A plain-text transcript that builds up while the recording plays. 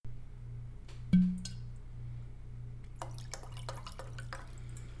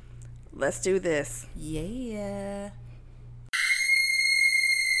Let's do this. Yeah.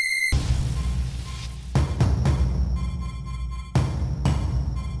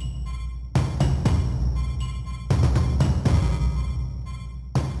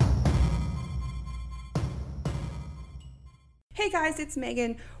 Hey guys, it's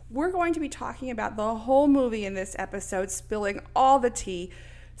Megan. We're going to be talking about the whole movie in this episode, spilling all the tea.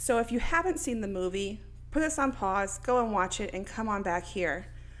 So if you haven't seen the movie, put us on pause, go and watch it, and come on back here.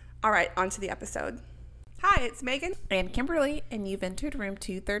 All right, on to the episode. Hi, it's Megan. And Kimberly, and you've entered room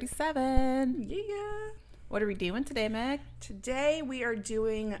 237. Yeah. What are we doing today, Meg? Today we are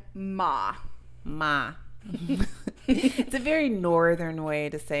doing Ma. Ma. It's a very northern way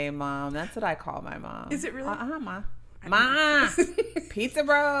to say mom. That's what I call my mom. Is it really? Ma. Ma. Pizza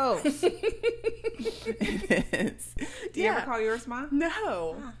Bros. It is. Do you ever call yours Ma?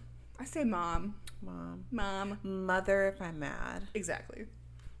 No. I say mom. Mom. Mother if I'm mad. Exactly.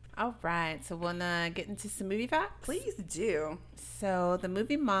 All right. So we'll get into some movie facts? Please do. So the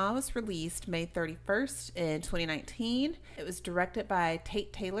movie Ma was released May 31st in 2019. It was directed by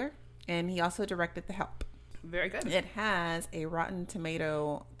Tate Taylor, and he also directed The Help. Very good. It has a Rotten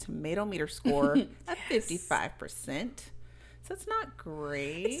Tomato meter score of 55%. So it's not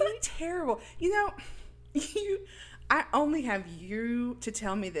great. It's not terrible. I only have you to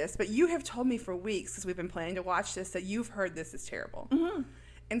tell me this, but you have told me for weeks, because we've been planning to watch this, that you've heard this is terrible. Mm-hmm.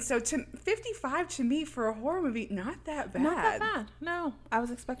 And so 55 to me for a horror movie, not that bad. Not that bad. No, I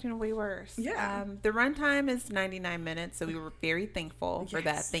was expecting way worse. Yeah. The runtime is 99 minutes, so we were very thankful for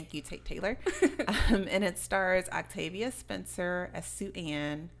that. Thank you, Tate Taylor. And it stars Octavia Spencer as Sue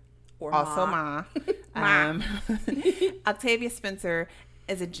Ann, or also Ma. Octavia Spencer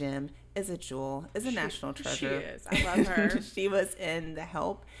is a gem, is a jewel, is a national treasure. She is. I love her. She was in The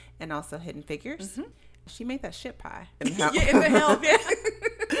Help and also Hidden Figures. Mm-hmm. She made that shit pie. In The Help, yeah.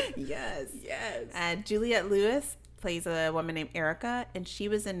 Yes. Juliette Lewis plays a woman named Erica, and she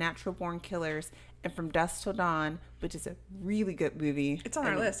was in Natural Born Killers and From Dusk Till Dawn, which is a really good movie. It's on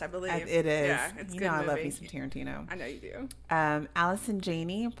our list, I believe. It is. Yeah, it's a good movie. I love me some Tarantino. I know you do. Allison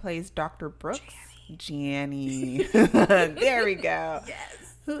Janney plays Dr. Brooks. Janny. There we go.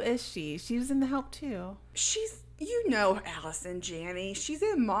 Yes. Who is she? She was in The Help too. Allison Janney. She's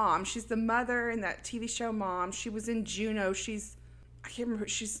in Mom. She's the mother in that TV show Mom. She was in Juno. I can't remember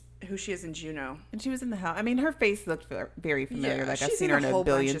who she is in Juno. And she was in The Help. I mean, her face looked very familiar. Yeah, I've seen her in a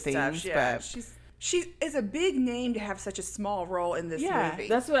billion things. Yeah, but she is a big name to have such a small role in this movie.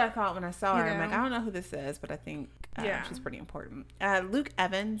 That's what I thought when I saw her. I'm like, I don't know who this is, but I think she's pretty important. Luke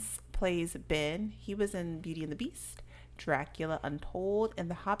Evans plays Ben. He was in Beauty and the Beast, Dracula Untold, and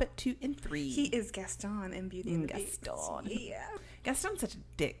The Hobbit 2 and 3. He is Gaston in Beauty and the Beast. Yeah. Gaston's such a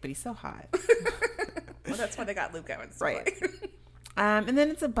dick, but he's so hot. Well, that's why they got Luke Evans. Right. And then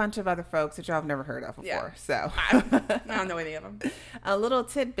it's a bunch of other folks that y'all have never heard of before. Yeah. So I don't know any of them. A little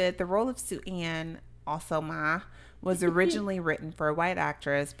tidbit: the role of Sue Ann, also Ma, was originally written for a white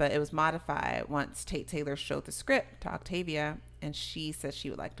actress, but it was modified once Tate Taylor showed the script to Octavia, and she said she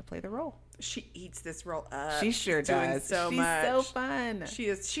would like to play the role. She eats this role up. She sure does. She's much. So fun.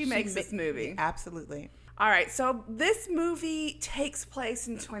 She makes this movie. Absolutely. All right, so this movie takes place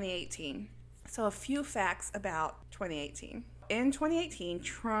in 2018. So a few facts about 2018. In 2018,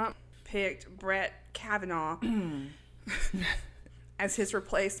 Trump picked Brett Kavanaugh as his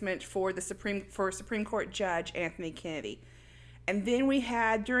replacement for Supreme Court Judge Anthony Kennedy. And then we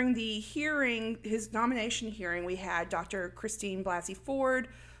had, during the hearing, his nomination hearing, we had Dr. Christine Blasey Ford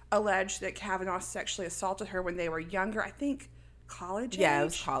alleged that Kavanaugh sexually assaulted her when they were younger, I think college age. Yeah, it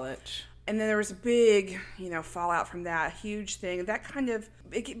was college. And then there was a big, fallout from that, huge thing. That kind of,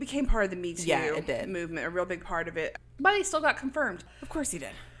 it became part of the Me Too movement, a real big part of it. But he still got confirmed. Of course he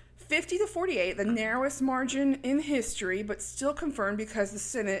did. 50-48, the narrowest margin in history, but still confirmed because the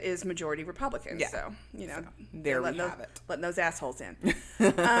Senate is majority Republican. Yeah. So, there we have it. Letting those assholes in.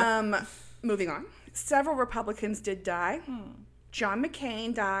 Moving on. Several Republicans did die. John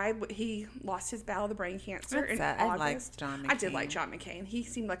McCain died. He lost his battle of the brain cancer in August. I liked John McCain. I did like John McCain. He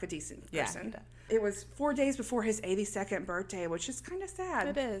seemed like a decent person. Yeah, it was 4 days before his 82nd birthday, which is kind of sad.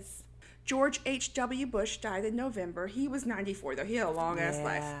 It is. George H.W. Bush died in November. He was 94, though. He had a long-ass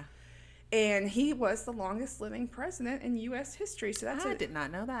life. And he was the longest living president in U.S. history. So I did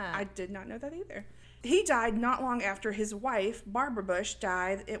not know that. I did not know that either. He died not long after his wife, Barbara Bush,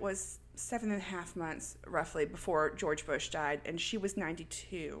 died. It was 7.5 months, roughly, before George Bush died, and she was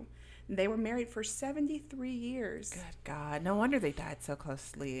 92. They were married for 73 years. Good God. No wonder they died so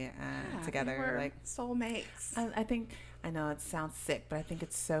closely together. They were soulmates. I think I know it sounds sick, but I think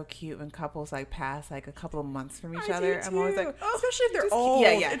it's so cute when couples like pass like a couple of months from each I other. do I'm always too. like, especially if they're just old.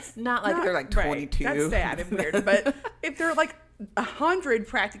 Yeah. It's not like they're like 22. Right. That's sad and weird. But if they're like 100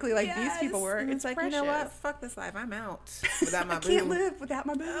 practically, like these people were, And it's like, precious. you know what? Fuck this life. I'm out without my boo. Can't live without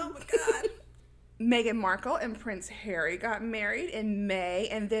my boo. Oh my God. Meghan Markle and Prince Harry got married in May,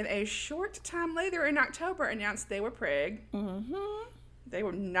 and then a short time later in October announced they were prig. Mm-hmm. They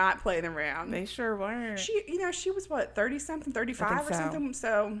were not playing around. They sure weren't. She was what, 30 something, 35 or something.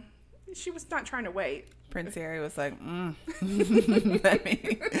 So she was not trying to wait. Prince Harry was like, let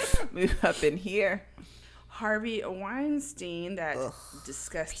me move up in here. Harvey Weinstein, that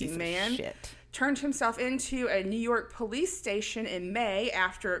disgusting Piece man, of shit. turned himself into a New York police station in May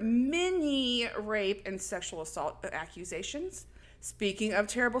after many rape and sexual assault accusations. Speaking of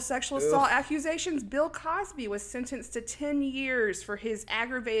terrible sexual assault accusations, Bill Cosby was sentenced to 10 years for his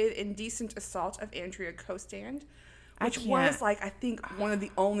aggravated indecent assault of Andrea Costand, which was, like, I think one of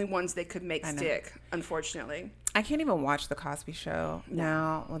the only ones they could make stick, unfortunately. I can't even watch The Cosby Show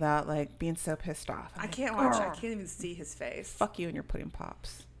now without, like, being so pissed off. I can't watch it. I can't even see his face. Fuck you and your pudding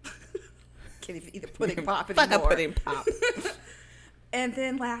pops. Can't even eat a pudding pop anymore. Fuck a pudding pop. And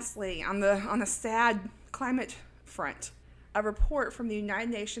then lastly, on the sad climate front, a report from the United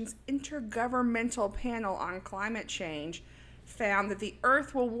Nations Intergovernmental Panel on Climate Change found that the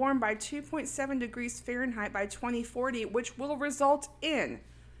Earth will warm by 2.7 degrees Fahrenheit by 2040, which will result in,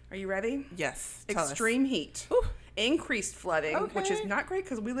 are you ready? Yes. Extreme heat, Ooh. increased flooding, which is not great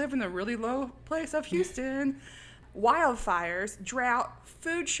because we live in the really low place of Houston, wildfires, drought,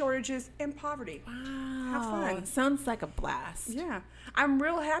 food shortages, and poverty. Wow. Have fun. Sounds like a blast. Yeah. I'm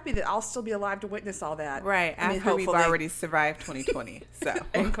real happy that I'll still be alive to witness all that. Right. I mean, After we've hopefully. already survived 2020. So.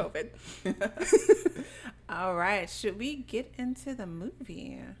 And COVID. All right. Should we get into the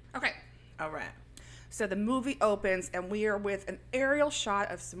movie? Okay. All right. So the movie opens, and we are with an aerial shot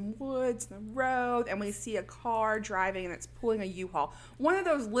of some woods and the road, and we see a car driving, and it's pulling a U-Haul. One of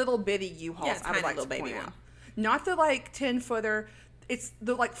those little bitty U-Hauls. Yeah, I would like little to baby point one. out. Not the like 10-footer. It's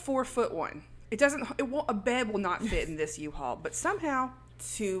the like 4-foot one. A bed will not fit in this U-Haul, but somehow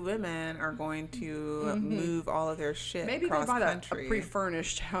 2 women are going to move all of their shit maybe they across bought a country.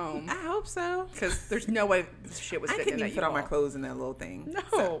 pre-furnished home. I hope so. Because there's no way this shit was I fitting couldn't in even that fit all my U-Haul. clothes in that little thing. No.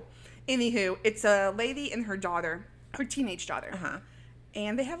 So, Anywho, it's a lady and her daughter, her teenage daughter. uh-huh.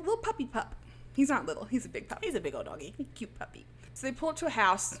 And they have a little puppy pup. He's not little. He's a big puppy. He's a big old doggy. Cute puppy. So they pull up to a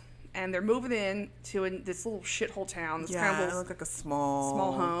house, and they're moving in to this little shithole town. This kind of it little looks like a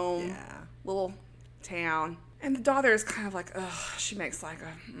small home. Yeah. Little town. And the daughter is kind of like, ugh, she makes like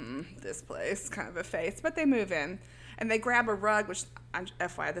this place kind of a face. But they move in, and they grab a rug, which,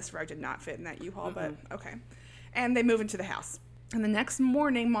 FYI, this rug did not fit in that U-Haul, but okay. And they move into the house. And the next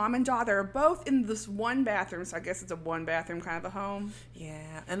morning, mom and daughter are both in this one bathroom. So I guess it's a one bathroom kind of a home.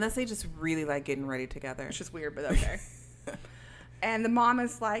 Yeah, unless they just really like getting ready together. Which is weird, but okay. And the mom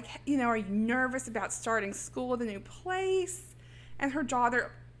is like, are you nervous about starting school at a new place? And her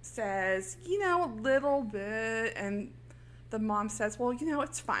daughter says, a little bit. And the mom says, well,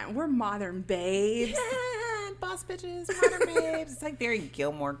 it's fine. We're modern babes. Yeah, boss bitches, modern babes. It's like very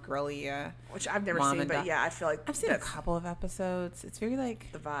Gilmore Girly, Which I've never Mom seen, and but yeah, I feel like I've seen a that's couple of episodes. It's very like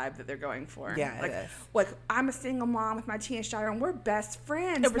the vibe that they're going for. Yeah, like, it is. Like, I'm a single mom with my teenage daughter, and we're best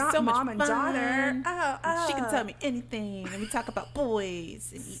friends, it was not so much mom and fun. daughter. Oh. She can tell me anything, and we talk about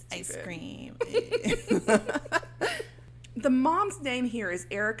boys and eat ice cream. The mom's name here is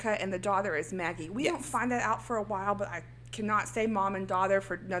Erica, and the daughter is Maggie. We Yes. don't find that out for a while, but I cannot say mom and daughter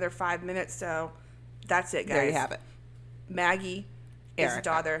for another 5 minutes, so that's it, guys. There you have it. Maggie is the Erica.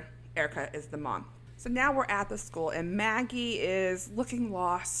 daughter. Erica is the mom. So now we're at the school, and Maggie is looking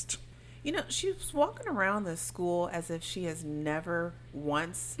lost. She was walking around the school as if she has never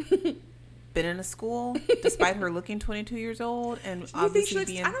once been in a school, despite her looking 22 years old and You think obviously she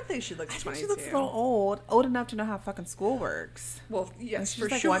looks, being. I don't think she looks I 22. think she looks a little old enough to know how fucking school works. Well, And yes, she's for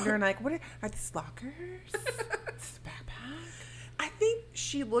like sure. wondering, like, what are these lockers? This backpack? I think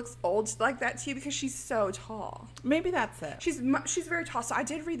she looks old like that too because she's so tall. Maybe that's it. She's very tall. So I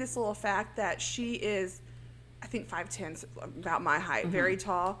did read this little fact that she is, I think 5'10", so about my height, very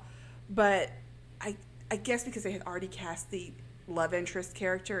tall. But I guess because they had already cast the love interest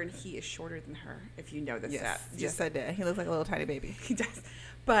character, and he is shorter than her. If you notice that, Yes, I did. He looks like a little tiny baby. he does.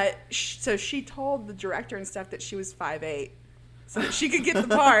 But so she told the director and stuff that she was 5'8", so that she could get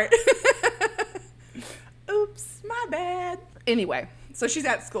the part. Oops, my bad. Anyway, so she's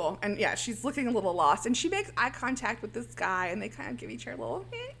at school, and yeah, she's looking a little lost, and she makes eye contact with this guy, and they kind of give each other a little,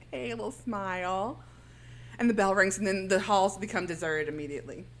 hey, a little smile. And the bell rings, and then the halls become deserted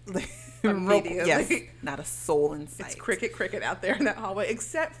immediately. immediately. Yes, not a soul in sight. It's cricket out there in that hallway,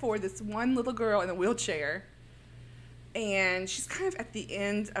 except for this one little girl in a wheelchair. And she's kind of at the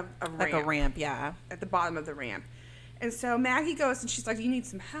end of a ramp. Like a ramp, yeah. At the bottom of the ramp. And so Maggie goes and she's like, do you need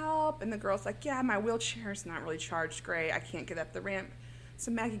some help? And the girl's like, yeah, my wheelchair's not really charged great. I can't get up the ramp.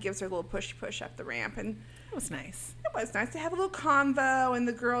 So Maggie gives her a little push up the ramp. And it was nice. It was nice to have a little convo. And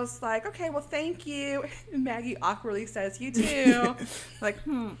the girl's like, okay, well, thank you. And Maggie awkwardly says, you too. Like,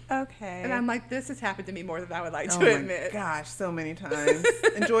 okay. And I'm like, this has happened to me more than I would like to admit. Oh my gosh, so many times.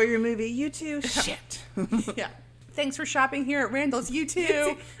 Enjoy your movie. You too. Shit. Yeah. Thanks for shopping here at Randall's. You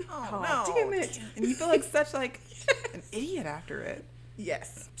too. Oh, no. Damn it. And you feel like such an idiot after it.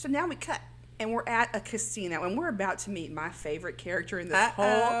 Yes. So now we cut. And we're at a casino. And we're about to meet my favorite character in this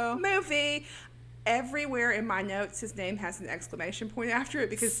whole movie. Everywhere in my notes, his name has an exclamation point after it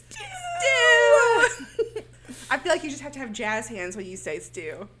because Stu! I feel like you just have to have jazz hands when you say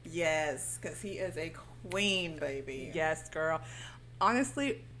Stu. Yes, because he is a queen, baby. Yes, girl.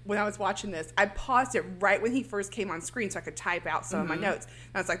 Honestly, when I was watching this, I paused it right when he first came on screen so I could type out some of my notes. And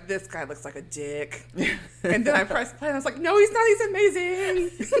I was like, this guy looks like a dick. And then I pressed play and I was like, no, he's not. He's amazing. No,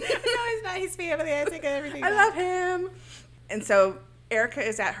 he's not. He's family. I take everything. I love him. And so Erica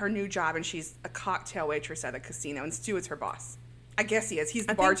is at her new job and she's a cocktail waitress at a casino and Stu is her boss. I guess he is. He's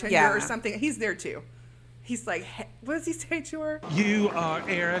the bartender or something. He's there too. He's like, hey, what does he say to her? You are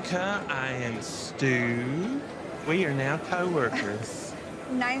Erica. I am Stu. We are now co-workers.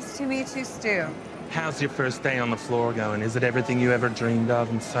 Nice to meet you, Stu. How's your first day on the floor going? Is it everything you ever dreamed of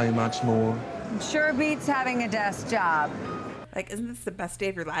and so much more? Sure beats having a desk job. Like, isn't this the best day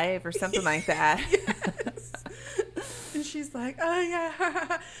of your life or something like that? Yes. And she's like, oh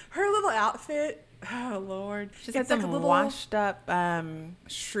yeah. Her little outfit. Oh Lord. She's like some little washed up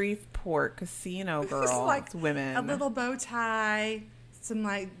Shreveport casino girl. Like women. A little bow tie, some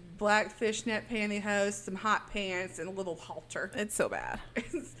like black fishnet pantyhose, some hot pants, and a little halter. It's so bad.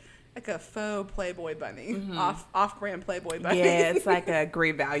 It's like a faux Playboy bunny, off-brand Playboy bunny. Yeah, it's like a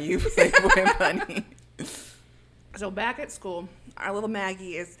great value Playboy bunny. So back at school, our little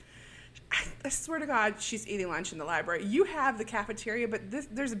Maggie is, I swear to God, she's eating lunch in the library. You have the cafeteria, but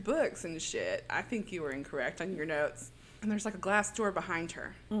there's books and shit. I think you were incorrect on your notes. And there's like a glass door behind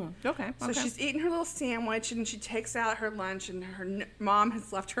her. Okay. So she's eating her little sandwich and she takes out her lunch and her mom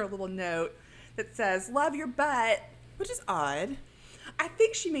has left her a little note that says, love your butt. Which is odd. I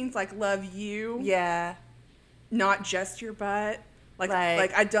think she means like love you. Yeah. Not just your butt. Like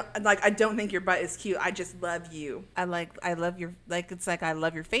I don't think your butt is cute. I just love you. I love your, like, it's like I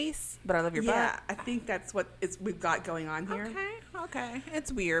love your face, but I love your butt. Yeah, I think that's what we've got going on here. Okay.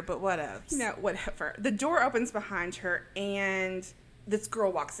 It's weird, but what else? You know, whatever. The door opens behind her and this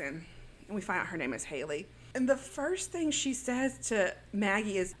girl walks in and we find out her name is Haley. And the first thing she says to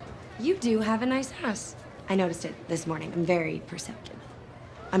Maggie is, you do have a nice house. I noticed it this morning. I'm very perceptive.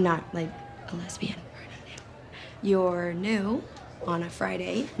 I'm not like a lesbian or anything. You're new on a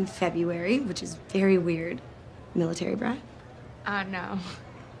Friday in February, which is very weird. Military brat? No.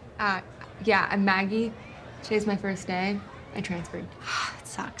 Yeah, I'm Maggie. Today's my first day. I transferred. It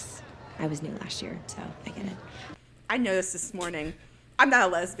sucks. I was new last year, so I get it. I noticed this morning, I'm not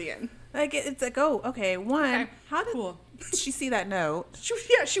a lesbian. Like, it's like, oh, okay, Okay, how did she see that note?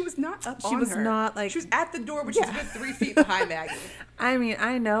 She was not up on her. She was not, like... She was at the door, which is a good 3 feet behind Maggie. I mean,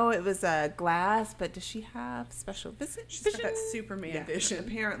 I know it was a glass, but does she have special vision? She's got that Superman vision.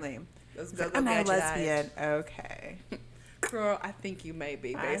 Apparently. I'm not a lesbian. Okay. Girl, I think you may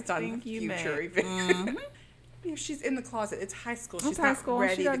be, based on future events. Mm-hmm. You know, she's in the closet. It's high school. It's She's high not school.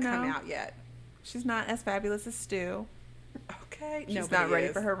 ready to come out yet. She's not as fabulous as Stu. Okay. She's not ready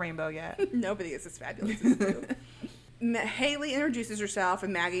for her rainbow yet. Nobody is as fabulous as Stu. Haley introduces herself,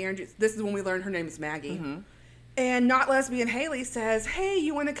 and Maggie introduces... This is when we learn her name is Maggie. Mm-hmm. And not lesbian Haley says, hey,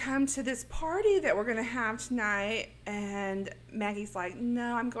 you want to come to this party that we're going to have tonight? And Maggie's like,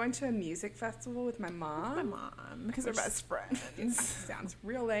 no, I'm going to a music festival with my mom. Because they're best friends. Sounds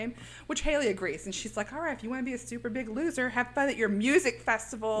real lame. Which Haley agrees. And she's like, all right, if you want to be a super big loser, have fun at your music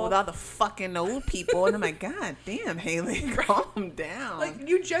festival. With all the fucking old people. And I'm like, God damn, Haley, calm down. Like,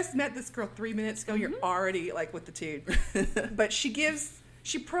 you just met this girl 3 minutes ago. You're already, like, with the dude. But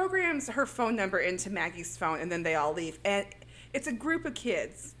she programs her phone number into Maggie's phone, and then they all leave. And it's a group of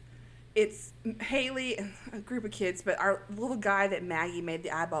kids. It's Haley and a group of kids, but our little guy that Maggie made the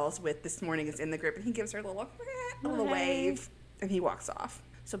eyeballs with this morning is in the group, and he gives her a little wave, and he walks off.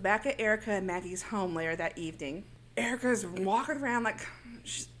 So back at Erica and Maggie's home later that evening, Erica's walking around like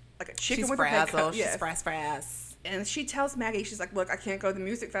a chicken with her head cut. She's frazzled. And she tells Maggie, she's like, look, I can't go to the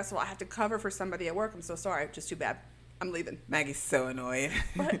music festival. I have to cover for somebody at work. I'm so sorry. Just too bad. I'm leaving. Maggie's so annoyed.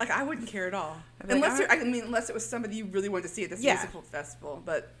 But, like, I wouldn't care at all. I'd be like, Unless it was somebody you really wanted to see at this musical festival.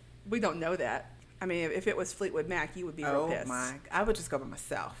 But we don't know that. I mean, if it was Fleetwood Mac, you would be real pissed. Oh my! I would just go by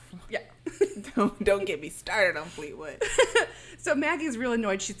myself. Yeah. don't get me started on Fleetwood. So Maggie's real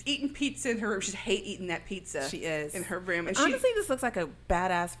annoyed. She's eating pizza in her room. She hates eating that pizza. She is in her room. And honestly, this looks like a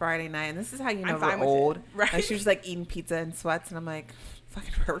badass Friday night, and this is how you know we're with old. it. Right? Like she was like eating pizza in sweats, and I'm like,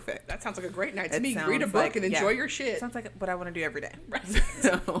 fucking perfect. That sounds like a great night to It me. sounds Read a book like- and enjoy your shit. Sounds like what I want to do every day. Right.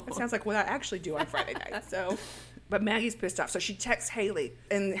 So. That sounds like what I actually do on Friday night. So, but Maggie's pissed off. So she texts Haley,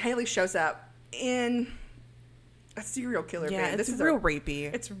 and Haley shows up in a serial killer Yeah, van. it's real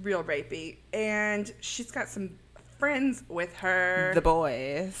rapey. It's real rapey, and she's got some friends with her. The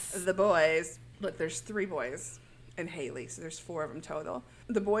boys. The boys. Look, there's 3 boys and Haley, so there's 4 of them total.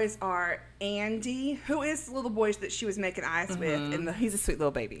 The boys are Andy, who is the little boy that she was making eyes with, and He's a sweet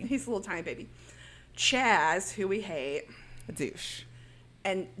little baby. he's a little tiny baby. Chaz, who we hate, A douche.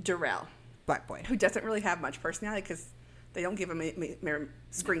 and Darrell, Black boy. who doesn't really have much personality because they don't give him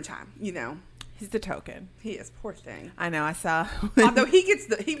screen time. You know, He's the token. he is, poor thing. I know. I saw. Although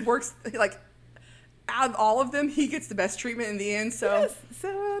he works like out of all of them, he gets the best treatment in the end. So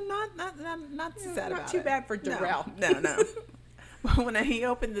So not too sad not about too it. bad for Darrell. No. When he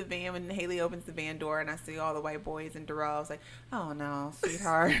opened the van, when Haley opens the van door, and I see all the white boys and Darrell, I was like, "Oh no,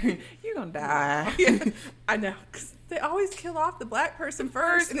 sweetheart, you're gonna die." Yeah, I know, because they always kill off the black person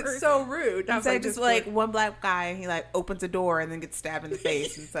first, and it's so rude. I was Instead, like, just this like poor- one black guy, and he like opens a door and then gets stabbed in the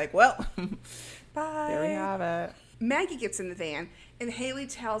face, and it's like, well, bye. there we have it. Maggie gets in the van, and Haley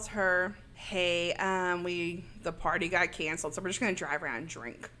tells her, "Hey, the party got canceled, so we're just gonna drive around and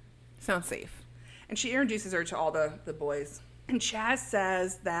drink." Sounds safe. And she introduces her to all the boys. And Chaz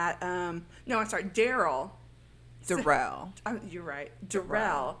says that, Daryl. Darrell. You're right.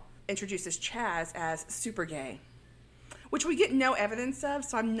 Darrell introduces Chaz as super gay, which we get no evidence of,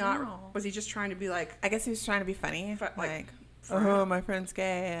 so I'm not. No. Was he just trying to be like, I guess he was trying to be funny. Like, oh, my friend's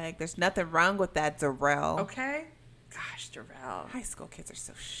gay. Like, there's nothing wrong with that, Darrell. okay? Gosh, Darrell. High school kids are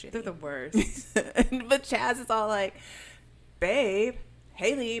so shitty. They're the worst. But Chaz is all like, babe,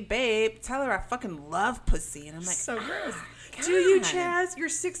 Haley, babe, tell her I fucking love pussy. And I'm like, So gross. God. Do you, Chaz? You're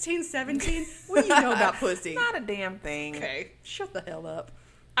 16, 17. What do you know about pussy? Not a damn thing. Okay, shut the hell up.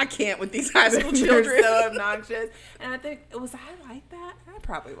 I can't with these high school They're children. so obnoxious. And I think, was I like that? I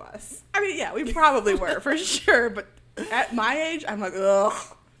probably was. I mean, yeah, we probably were for sure, but at my age, I'm like, ugh.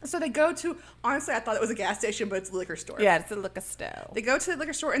 So they go to, honestly, I thought it was a gas station, but it's a liquor store. Yeah, it's a liquor store. They go to the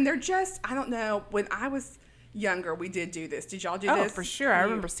liquor store, and they're just, I don't know, when I was younger, we did do this. Did y'all do Oh, this? for sure. I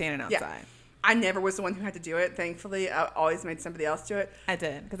remember standing outside. Yeah. I never was the one who had to do it, thankfully. I always made somebody else do it. I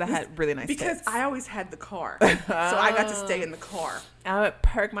did, because I had really nice Because tits. I always had the car. So I got to stay in the car. I would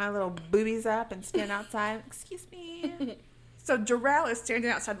perk my little boobies up and stand outside. Excuse me. So Darrell is standing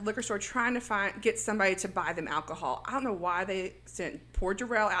outside the liquor store trying to get somebody to buy them alcohol. I don't know why they sent poor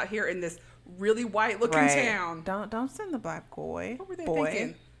Darrell out here in this really white-looking Right. town. Don't send the black boy. What were they boy.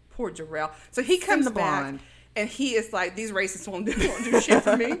 thinking? Poor Darrell. So he Send comes the back, blonde. and he is like, these racists won't do shit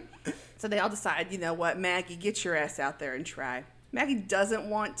for me. So they all decide, you know what, Maggie, get your ass out there and try. Maggie doesn't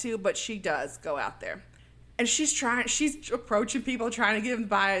want to, but she does go out there. And she's approaching people, trying to get them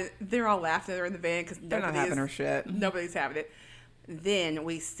by. They're all laughing at her in the van because They're not having her shit. Nobody's having it. Then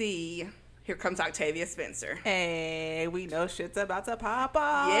we see, here comes Octavia Spencer. Hey, we know shit's about to pop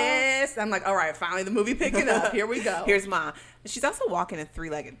off. Yes. I'm like, all right, finally the movie picking up. Here we go. Here's Mom. She's also walking a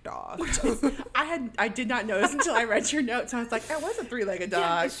 3-legged dog. I did not notice until I read your notes. I was like, that was a 3-legged Yeah,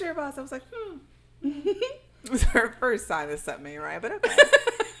 dog. it sure was. I was like, It was her first sign of something ain't right, but okay.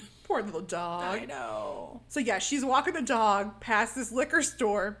 Poor little dog. I know. So yeah, she's walking the dog past this liquor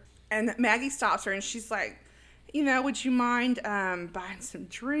store, and Maggie stops her, and she's like, you know, would you mind buying some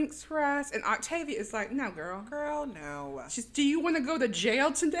drinks for us? And Octavia is like, no, girl. Girl, no. She's, do you want to go to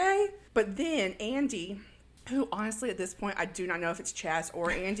jail today? But then Andy, who honestly at this point I do not know if it's Chaz or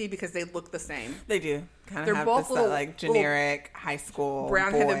Andy because they look the same. They do. Kind They're of have both this, little- like, generic high school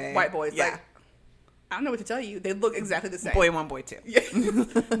Brown-headed boy. white boys. Yeah. Like, I don't know what to tell you. They look exactly the same. Boy 1, boy 2. Yeah.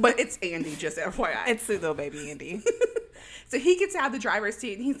 But it's Andy, just FYI. It's sweet little baby Andy. So he gets out of the driver's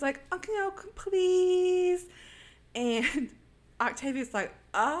seat and he's like, okay, please. And Octavia's like,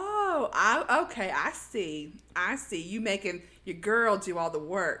 okay, I see. You making your girl do all the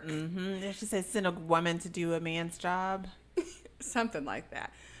work. Mm-hmm. She says send a woman to do a man's job. Something like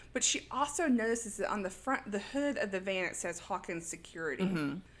that. But she also notices that on the hood of the van, it says Hawkins Security.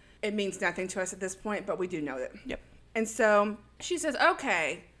 Mm-hmm. It means nothing to us at this point, but we do know it. Yep. And so she says,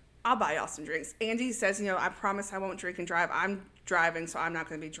 okay, I'll buy y'all some drinks. Andy says, I promise I won't drink and drive. I'm driving, so I'm not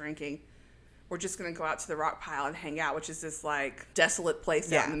going to be drinking. we're just going to go out to the rock pile and hang out, which is this like desolate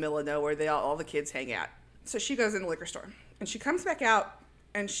place out in the middle of nowhere. All the kids hang out. So she goes in the liquor store and she comes back out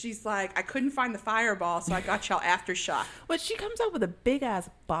and she's like, I couldn't find the Fireball, so I got y'all Aftershock. But she comes up with a big ass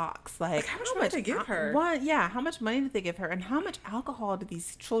box. Like how much money did they give her? How much money did they give her? And how much alcohol do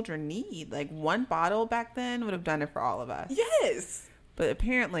these children need? Like one bottle back then would have done it for all of us. Yes. But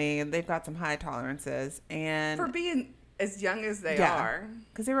apparently they've got some high tolerances. And for being as young as they are.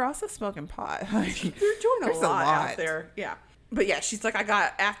 Because they were also smoking pot. Like, they're doing a lot out there. Yeah. But yeah, she's like, I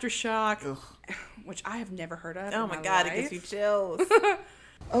got Aftershock, which I have never heard of. Oh my God, it gives you chills.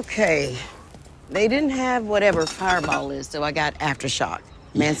 Okay. They didn't have whatever Fireball is, so I got Aftershock.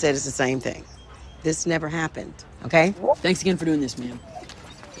 Man said it's the same thing. This never happened, okay? Thanks again for doing this, ma'am.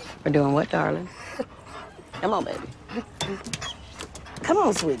 For doing what, darling? Come on, baby. Come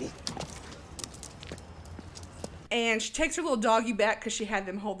on, sweetie. And she takes her little doggy back because she had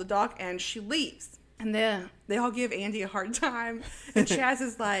them hold the dog, and she leaves. And then they all give Andy a hard time. And Chaz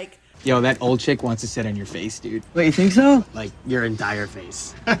is like, Yo, that old chick wants to sit on your face, dude. Wait, you think so? Like, your entire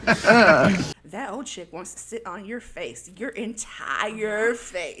face. that old chick wants to sit on your face. Your entire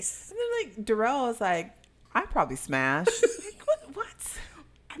face. And then, like, Darrell is like, I'd probably smash. Like, what?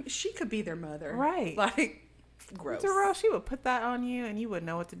 I mean, she could be their mother. Right. Like, gross. Darrell, she would put that on you and you wouldn't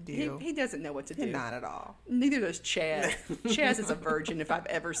know what to do. He doesn't know what to do. Not at all. Neither does Chaz. Chaz is a virgin if I've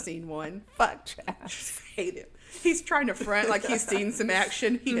ever seen one. Fuck Chaz. I just hate him. He's trying to front like he's seen some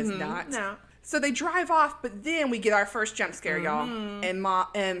action. He does not. No. So they drive off, but then we get our first jump scare, y'all.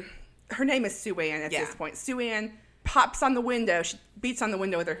 And her name is Sue Ann at this point. Sue Ann pops on the window. She beats on the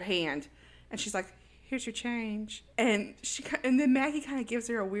window with her hand. And she's like, here's your change. And then Maggie kind of gives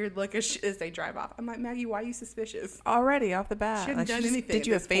her a weird look as they drive off. I'm like, Maggie, why are you suspicious? Already off the bat. She hadn't done anything. Did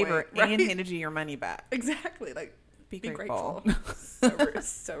you a favor point, right? and handed you your money back. Exactly. Like, be grateful.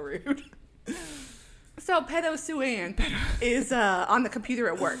 So rude. So Pedo Sue Ann is on the computer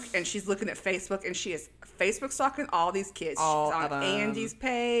at work, and she's looking at Facebook, and she is Facebook stalking all these kids. She's on Andy's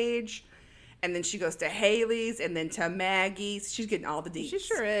page, and then she goes to Haley's, and then to Maggie's. She's getting all the deets. She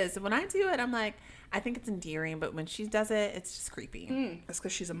sure is. When I do it, I'm like, I think it's endearing, but when she does it, it's just creepy. That's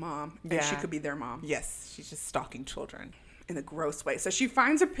because she's a mom, and she could be their mom. Yes, she's just stalking children. In a gross way. So she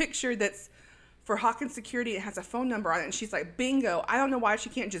finds a picture that's for Hawkins Security. It has a phone number on it, and she's like, bingo. I don't know why she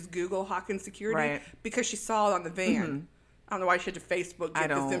can't just Google Hawkins Security, because she saw it on the van. I don't know why she had to Facebook get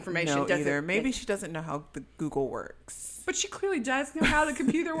this information. I don't know either. Maybe she doesn't know how the Google works. But she clearly does know how the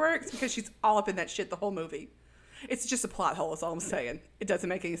computer works, because she's all up in that shit the whole movie. It's just a plot hole, is all I'm saying. It doesn't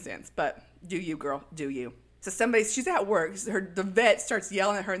make any sense, but do you, girl, do you. So she's at work. The vet starts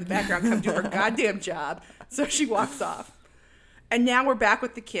yelling at her in the background, come do her goddamn job. So she walks off. And now we're back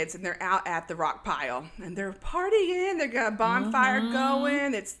with the kids, and they're out at the rock pile. And they're partying. They got a bonfire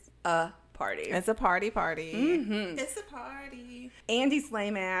going. It's a party. It's a party. It's a party. Andy's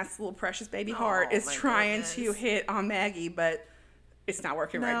lame-ass little precious baby heart is trying to hit on Maggie, but it's not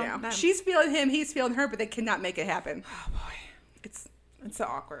working right now. She's feeling him. He's feeling her, but they cannot make it happen. Oh, boy. It's so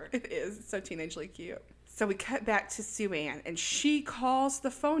awkward. It is. It's so teenagely cute. So we cut back to Sue Ann, and she calls the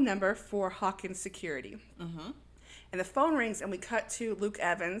phone number for Hawkins Security. And the phone rings, and we cut to Luke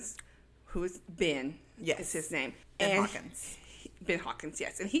Evans, who is Ben. Yes. Is his name. Ben Hawkins. Ben Hawkins,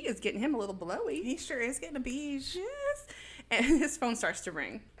 yes. And he is getting him a little blowy. He sure is getting a beach. Yes. And his phone starts to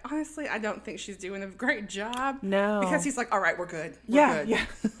ring. Honestly, I don't think she's doing a great job. No. Because he's like, all right, we're good. We're good. Yeah.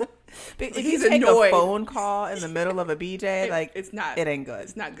 If he's you take annoyed. a phone call in the middle of a BJ, it's not. It ain't good.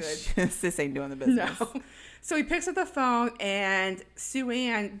 It's not good. Sis ain't doing the business. No. So he picks up the phone, and Sue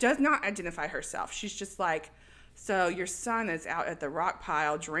Ann does not identify herself. She's just like, so your son is out at the rock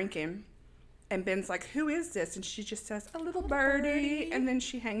pile drinking. And Ben's like, who is this? And she just says, a little birdie. And then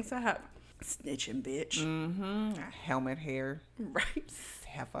she hangs up. Snitching bitch. Helmet hair. Right.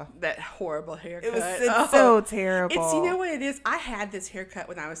 Heifer. That horrible haircut. It's so terrible. You know what it is? I had this haircut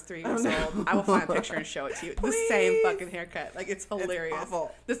when I was 3 years old. I will find a picture and show it to you. The same fucking haircut. Like, it's hilarious. It's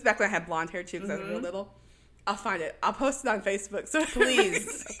awful. This is back when I had blonde hair, too, because I was real little. I'll find it. I'll post it on Facebook. So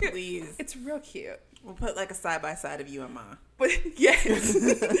Please. It's real cute. We'll put like a side-by-side of you and Ma. But yes.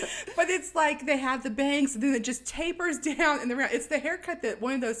 But it's like they have the bangs, and then it just tapers down in the round. It's the haircut that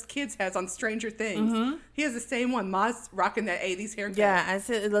one of those kids has on Stranger Things. He has the same one. Ma's rocking that 80s haircut. Yeah, I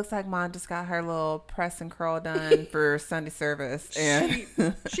said it looks like Ma just got her little press and curl done for Sunday service. And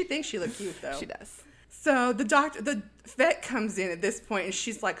she thinks she looks cute, though. She does. So the vet comes in at this point, and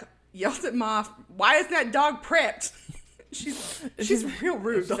she's like, yells at Ma, why is that dog prepped? She's real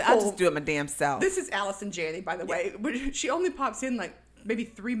rude. I'll just do it my damn self. This is Allison Janney, by the way. But she only pops in like maybe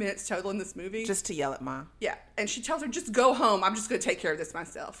 3 minutes total in this movie. Just to yell at Ma. Yeah. And she tells her, just go home. I'm just going to take care of this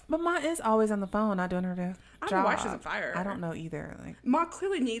myself. But Ma is always on the phone, not doing her job. I don't know why she doesn't fire her. I don't know either. Like, Ma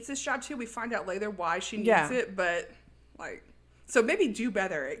clearly needs this job too. We find out later why she needs Yeah. it, but like, so maybe do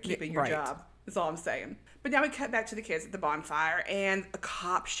better at keeping your right. job. That's all I'm saying. But now we cut back to the kids at the bonfire, and a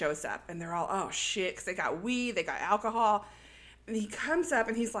cop shows up, and they're all, oh shit, because they got weed, they got alcohol. And he comes up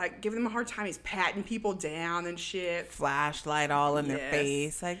and he's like giving them a hard time. He's patting people down and shit. flashlight all in their Yes.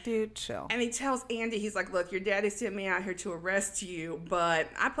 face. Like, dude, chill. And he tells Andy, he's like, look, your daddy sent me out here to arrest you, but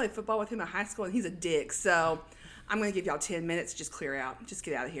I played football with him in high school and he's a dick. So I'm going to give y'all 10 minutes. Just clear out. Just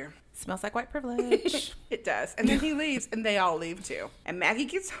get out of here. Smells like white privilege. It does. And then he leaves and they all leave too. And Maggie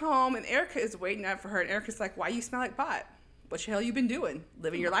gets home and Erica is waiting up for her. And Erica's like, why you smell like pot? What the hell you been doing?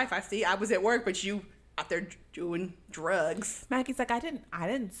 Living your life, I see. I was at work, but you out there doing drugs. Maggie's like, I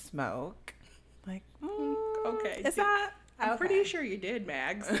didn't smoke. Like, Okay. Is that? I'm pretty sure you did,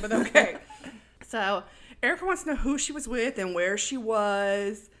 Mags, but okay. So Erica wants to know who she was with and where she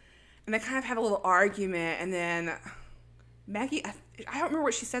was. And they kind of have a little argument. And then Maggie, I don't remember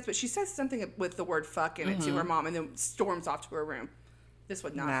what she says, but she says something with the word fuck in it to her mom and then storms off to her room. This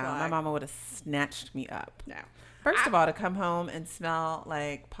would not fly. My mama would have snatched me up. No. First of all, to come home and smell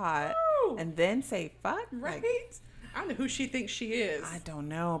like pot and then say fuck. Right? Like, I don't know who she thinks she is. I don't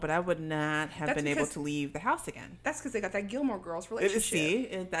know, but I would not have That's been able because- to leave the house again. That's because they got that Gilmore Girls relationship.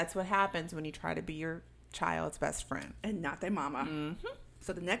 See, that's what happens when you try to be your child's best friend. And not their mama. Mm-hmm.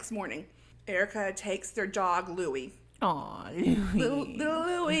 So the next morning, Erica takes their dog, Louie, Aw, little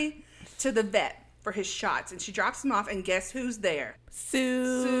Louie, to the vet for his shots. And she drops him off, and guess who's there?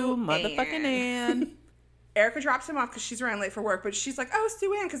 Sue motherfucking Ann. Erica drops him off because she's running late for work, but she's like, oh,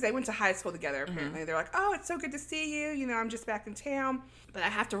 Sue Ann, because they went to high school together, apparently. They're like, oh, it's so good to see you. You know, I'm just back in town, but I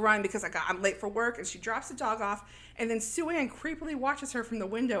have to run because I'm late for work. And she drops the dog off, and then Sue Ann creepily watches her from the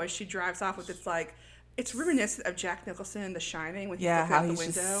window as she drives off with this, like, it's reminiscent of Jack Nicholson in The Shining when he's looking how out the he's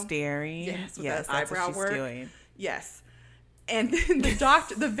window. just staring. Yes, with yes, that that's eyebrow what she's work. doing. Yes. And then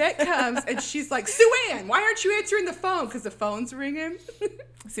the vet comes, and she's like, Sue Ann, why aren't you answering the phone? Because the phone's ringing.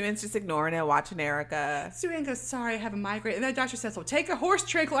 Sue Ann's just ignoring it, watching Erica. Sue Ann goes, sorry, I have a migraine. And then the doctor says, well, take a horse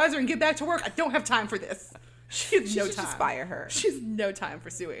tranquilizer and get back to work. I don't have time for this. She has no should time. just fire her. She has no time for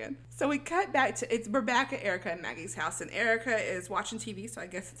Sue Ann. So we cut back to, we're back at Erica and Maggie's house. And Erica is watching TV, so I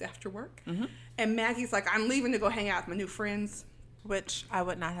guess it's after work. Mm-hmm. And Maggie's like, I'm leaving to go hang out with my new friends. Which I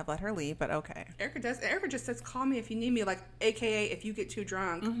would not have let her leave, but okay. Erica does. Erica just says, call me if you need me. Like, AKA, if you get too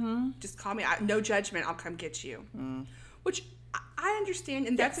drunk, just call me. No judgment. I'll come get you. Which I understand.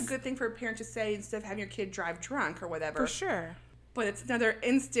 And that's a good thing for a parent to say instead of having your kid drive drunk or whatever. For sure. But it's another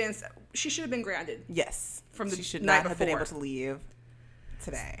instance. She should have been grounded. Yes. From the she should night not have been before. able to leave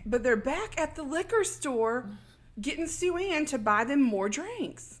today. But they're back at the liquor store getting Sue Ann to buy them more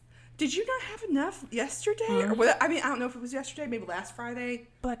drinks. Did you not have enough yesterday? Or I mean, I don't know if it was yesterday, maybe last Friday.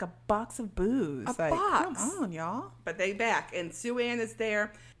 Like a box of booze. A like, box. Come on, y'all. But they back, and Sue Ann is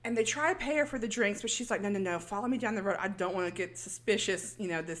there, and they try to pay her for the drinks, but she's like, no, follow me down the road. I don't want to get suspicious. You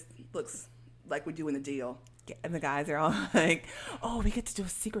know, this looks like we're doing a deal. And the guys are all like, oh, we get to do a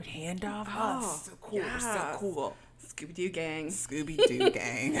secret handoff. Oh, so cool. yes. So cool. Scooby-Doo gang. Scooby-Doo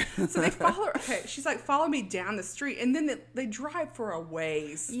gang. So they follow her. Okay, she's like, follow me down the street. And then they drive for a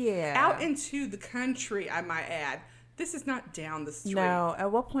ways. Yeah. Out into the country, I might add. This is not down the street. No.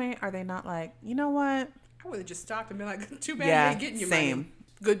 At what point are they not like, you know what? I would have just stopped and been like, too bad Yeah, you ain't getting your same. money.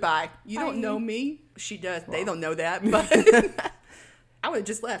 Goodbye. You Bye. don't know me. She does. Well. They don't know that, but I would have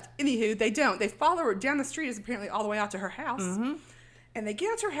just left. Anywho, they don't. They follow her down the street, is apparently all the way out to her house. Mm-hmm. And they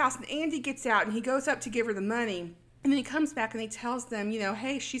get out to her house, and Andy gets out, and he goes up to give her the money. And then he comes back, and he tells them, you know,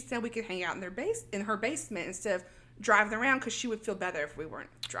 hey, she said we could hang out in her basement instead of driving around because she would feel better if we weren't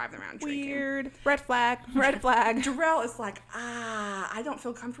driving around drinking. Weird. Red flag. Red flag. Darrell is like, I don't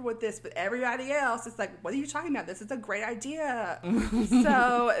feel comfortable with this, but everybody else is like, what are you talking about? This is a great idea.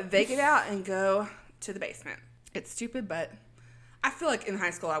 So they get out and go to the basement. It's stupid, but I feel like in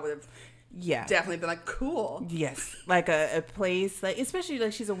high school I would have definitely been like, cool. Yes. Like a place, like especially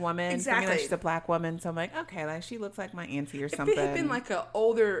like she's a woman. Exactly. For me, like she's a black woman. So I'm like, okay, like she looks like my auntie or something. If it had been like an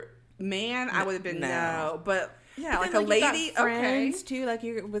older man, I would have been no. But yeah, but like then, a lady, you got friends okay. too, like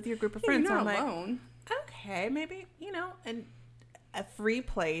you're with your group of Yeah, friends. you're so not I'm alone. like, okay, maybe, you know, and a free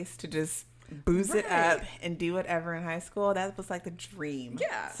place to just booze it Right. up and do whatever in high school. That was like the dream.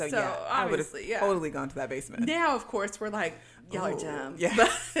 Yeah, So so yeah, I would have obviously, yeah. totally gone to that basement. Now, of course, we're like, y'all are Oh, dumb. yeah.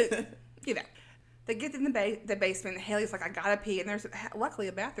 But, you know, they get in the basement. And Haley's like, I gotta pee. And there's luckily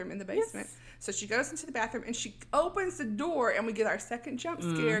a bathroom in the basement. Yes. So she goes into the bathroom and she opens the door and we get our second jump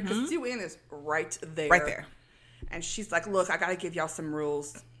scare because Sue Ann is right there. Right there. And she's like, look, I got to give y'all some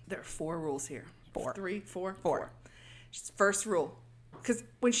rules. There are 4 rules here. 4. 3, 4? 4. First rule. Because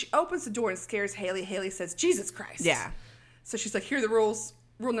when she opens the door and scares Haley, Haley says, Jesus Christ. Yeah. So she's like, here are the rules.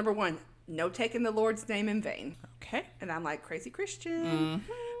 Rule number 1, no taking the Lord's name in vain. Okay. And I'm like, crazy Christian.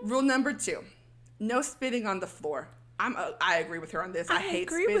 Rule number 2, no spitting on the floor. I agree with her on this. I hate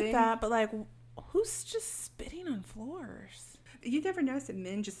agree spitting. with that, but like, who's just spitting on floors? You never notice that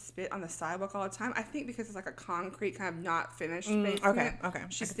men just spit on the sidewalk all the time? I think because it's like a concrete kind of not finished basement. Okay.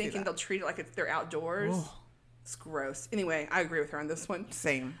 She's thinking they'll treat it like they're outdoors. Ugh. It's gross. Anyway, I agree with her on this one.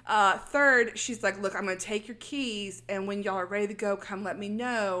 Same. Third, she's like, look, I'm going to take your keys, and when y'all are ready to go, come let me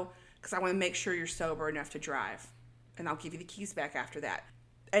know, because I want to make sure you're sober enough to drive. And I'll give you the keys back after that.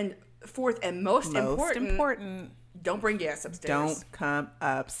 And fourth and most important, don't bring your ass upstairs. Don't come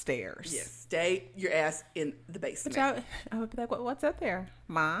upstairs. Yes, stay your ass in the basement. Which I would be like, what's up there,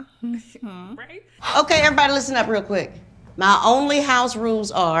 Ma? Right? Okay, everybody listen up real quick. My only house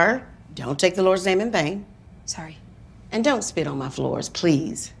rules are don't take the Lord's name in vain. Sorry. And don't spit on my floors,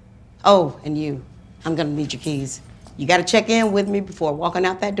 please. Oh, and you, I'm gonna need your keys. You gotta check in with me before walking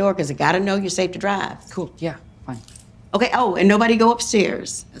out that door because I gotta know you're safe to drive. Cool. Yeah, fine. Okay, oh, and nobody go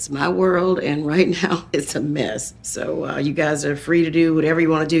upstairs. That's my world, and right now it's a mess. So you guys are free to do whatever you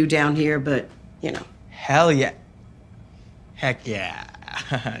want to do down here, but, you know. Hell yeah. Heck yeah.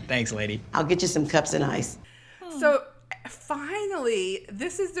 Thanks, lady. I'll get you some cups and ice. So finally,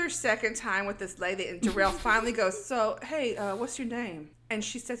 this is their second time with this lady, and Darrell finally goes, so, hey, what's your name? And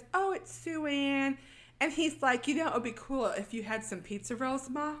she says, oh, it's Sue Ann. And he's like, you know, it would be cool if you had some pizza rolls,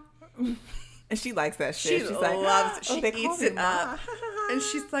 Ma. And she likes that shit. She's like, loves it. She eats eats it up. And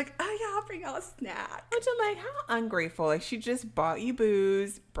she's like, oh, yeah, I'll bring y'all a snack. Which I'm like, how ungrateful. Like, she just bought you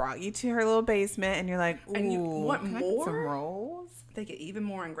booze, brought you to her little basement, and you're like, ooh, and you want can I more? get some rolls? They get even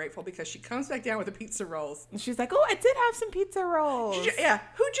more ungrateful because she comes back down with the pizza rolls. And she's like, oh, I did have some pizza rolls. I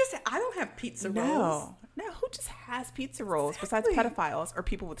don't have pizza rolls. No, who just has pizza rolls besides pedophiles or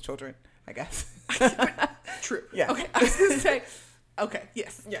people with children, I guess. True. Yeah. Okay, I was going to say, okay,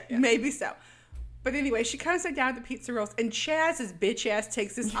 yes. Yeah. Maybe so. But anyway, she comes down with the pizza rolls, and Chaz's bitch ass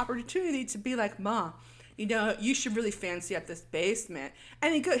takes this opportunity to be like, Ma, you know, you should really fancy up this basement.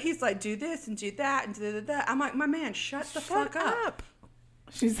 And he's like, do this and do that and da-da-da-da. I'm like, my man, shut the fuck up.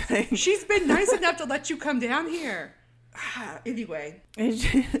 She's like, she's been nice enough to let you come down here. Anyway. And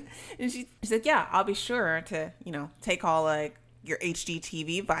she said, yeah, I'll be sure to, you know, take all like your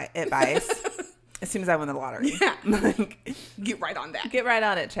HGTV advice. As soon as I win the lottery. Yeah. Get right on that. Get right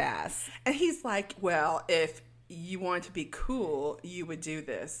on it, Chaz. And he's like, well, if you wanted to be cool, you would do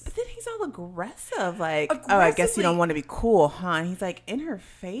this. But then he's all aggressive. Like, oh, I guess you don't want to be cool, huh? And he's like, in her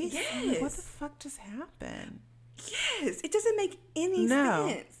face? Yes. Like, what the fuck just happened? Yes. It doesn't make any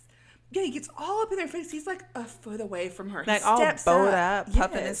sense. Yeah, he gets all up in her face. He's like a foot away from her. Like, he all steps bowed up,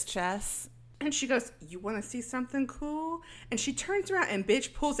 puffing his chest. And she goes, you want to see something cool? And she turns around and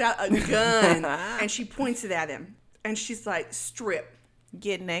bitch pulls out a gun and she points it at him. And she's like, strip.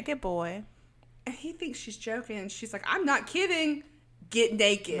 Get naked, boy. And he thinks she's joking. And she's like, I'm not kidding. Get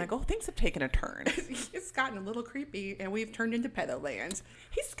naked. I'm like, oh, things have taken a turn. It's gotten a little creepy and we've turned into pedo land.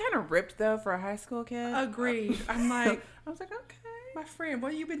 He's kind of ripped, though, for a high school kid. Agreed. I was like, okay. My friend,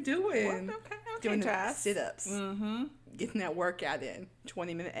 what have you been doing? Okay, doing the sit-ups. Mm-hmm. Getting that workout in.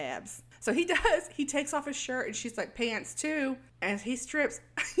 20-minute abs. So he does. He takes off his shirt and she's like, pants too. And he strips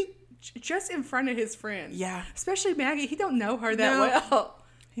just in front of his friends. Yeah. Especially Maggie. He don't know her that well.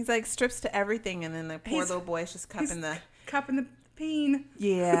 He's like strips to everything and then the poor little boy's just cupping the peen.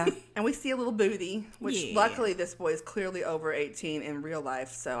 Yeah. And we see a little booty, which luckily this boy is clearly over 18 in real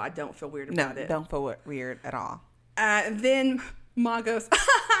life. So I don't feel weird about it. No, don't feel weird at all. Then Ma goes,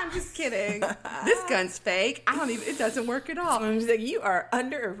 I'm just kidding. This gun's fake. It doesn't work at all. And she's like, you are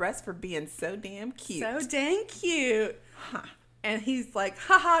under arrest for being so damn cute. So dang cute. Huh. And he's like,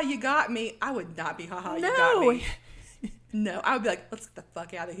 haha, you got me. I would not be, haha, you got me. No, I would be like, let's get the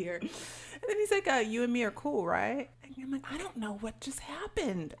fuck out of here. And then he's like, you and me are cool, right? And I'm like, I don't know what just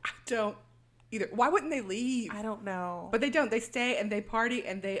happened. I don't either. Why wouldn't they leave? I don't know. But they don't. They stay and they party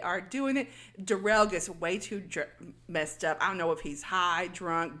and they are doing it. Darrell gets way too messed up. I don't know if he's high,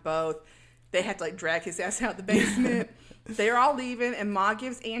 drunk, both. They have to like drag his ass out the basement. They're all leaving and Ma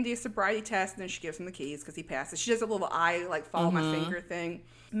gives Andy a sobriety test and then she gives him the keys because he passes. She does a little eye like follow my finger thing.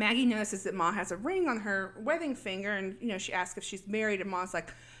 Maggie notices that Ma has a ring on her wedding finger and she asks if she's married and Ma's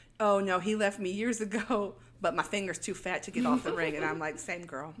like, oh no, he left me years ago. But my finger's too fat to get off the ring. And I'm like, same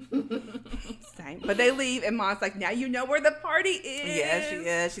girl. Same. But they leave, and Ma's like, now you know where the party is. Yeah, she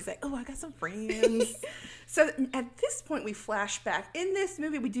is. She's like, oh, I got some friends. So at this point, we flash back. In this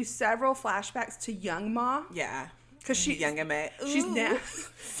movie, we do several flashbacks to young Ma. Yeah. Because Young M.A. she's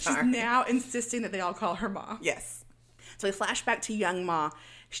now insisting that they all call her Ma. Yes. So we flash back to young Ma.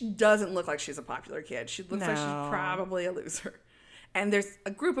 She doesn't look like she's a popular kid. She looks like she's probably a loser. And there's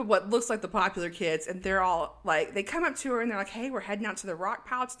a group of what looks like the popular kids, and they're all like, they come up to her and they're like, hey, we're heading out to the rock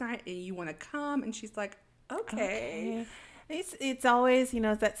pile tonight, and you want to come? And she's like, okay. It's always,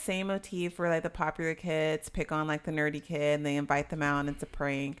 it's that same motif where like the popular kids pick on like the nerdy kid and they invite them out and it's a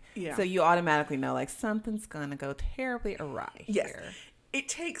prank. Yeah. So you automatically know like something's gonna go terribly awry here. It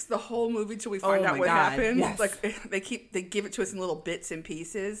takes the whole movie till we find out what happens. Yes. Like they give it to us in little bits and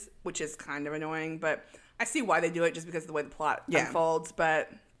pieces, which is kind of annoying, but I see why they do it just because of the way the plot unfolds.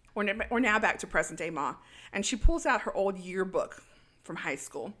 But we're now back to present day Ma, and she pulls out her old yearbook from high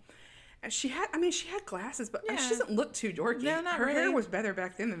school. And she had glasses, but she doesn't look too dorky. No, not her really. hair was better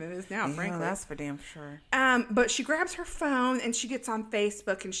back then than it is now, frankly. That's for damn sure. But she grabs her phone and she gets on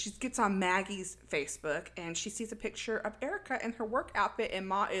Facebook, and she gets on Maggie's Facebook, and she sees a picture of Erica in her work outfit, and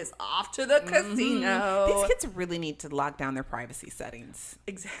Ma is off to the casino. These kids really need to lock down their privacy settings.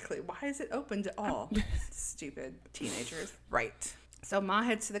 Exactly. Why is it open to all? Stupid teenagers. Right. So Ma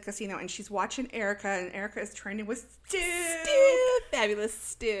heads to the casino, and she's watching Erica, and Erica is training with Stu. Fabulous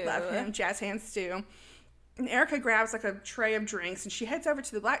Stu. Love him, jazz hand Stu. And Erica grabs like a tray of drinks, and she heads over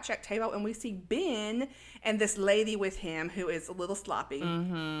to the blackjack table, and we see Ben and this lady with him who is a little sloppy.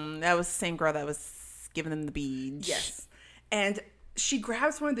 That was the same girl that was giving them the beads. Yes. And she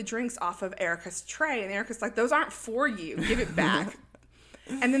grabs one of the drinks off of Erica's tray, and Erica's like, those aren't for you. Give it back.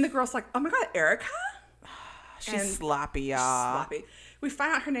 And then the girl's like, oh my God, Erica? She's sloppy, y'all. Sloppy. We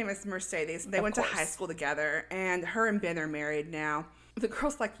find out her name is Mercedes. They went to high school together, and her and Ben are married now. The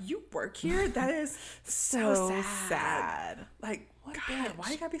girl's like, you work here? That is so sad. Like, what God,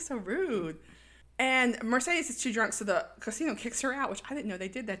 why you gotta be so rude? And Mercedes is too drunk, so the casino kicks her out, which I didn't know they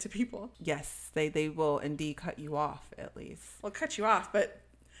did that to people. Yes, they will indeed cut you off, at least. Well, cut you off, but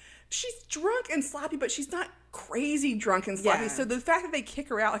she's drunk and sloppy, but she's not crazy drunk and sloppy. Yeah. So the fact that they kick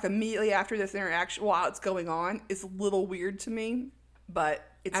her out like immediately after this interaction while it's going on is a little weird to me. But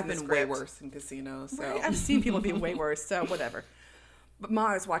it's I've in the been script. way worse in casinos. So. Right? I've seen people be way worse, so whatever. But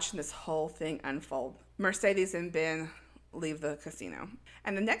Ma is watching this whole thing unfold. Mercedes and leave the casino.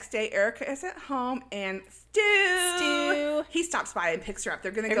 And the next day, Erica is at home, and Stu, he stops by and picks her up.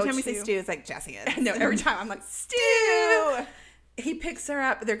 They're going to go Every time we say Stu, it's like Jesse is. No, every time I'm like, Stu! He picks her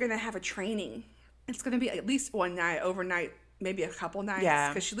up. They're going to have a training. It's going to be at least one night, overnight, maybe a couple nights. Yeah.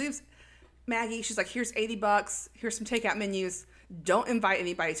 Because she leaves Maggie. She's like, here's $80. Here's some takeout menus. Don't invite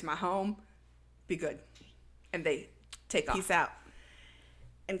anybody to my home. Be good. And they take off. Peace out.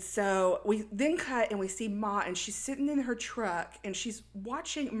 And so we then cut and we see Ma, and she's sitting in her truck and she's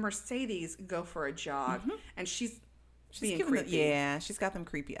watching Mercedes go for a jog. Mm-hmm. And she's being creepy. She's got them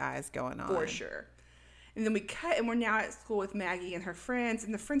creepy eyes going on. For sure. And then we cut and we're now at school with Maggie and her friends.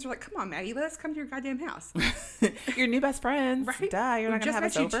 And the friends are like, come on, Maggie, let us come to your goddamn house. Your new best friends. Right? Duh, you're not going to have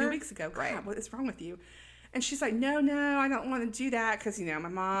us over? We just met you 2 weeks ago. God, right. What is wrong with you? And she's like, no, I don't want to do that because, my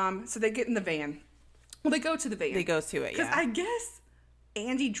mom. So they get in the van. Well, they go to the van. They go to it, Because I guess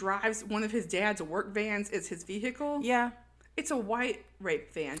Andy drives one of his dad's work vans as his vehicle. Yeah. It's a white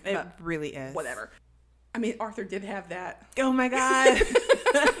rape van. It really is. Whatever. I mean, Arthur did have that. Oh, my God.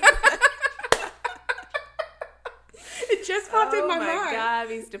 It just popped in my mind. Oh, my God.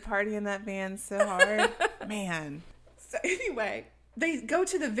 We used to party in that van so hard. Man. So, anyway, they go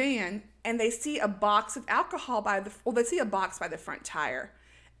to the van, and they see a box of alcohol they see a box by the front tire.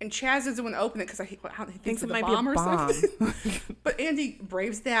 And Chaz doesn't want to open it because he thinks it might be a bomb or something. But Andy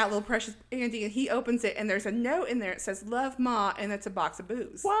braves that, little precious Andy, and he opens it, and there's a note in there. It says, love Ma, and it's a box of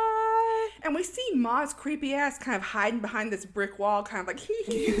booze. What? And we see Ma's creepy ass kind of hiding behind this brick wall, kind of like,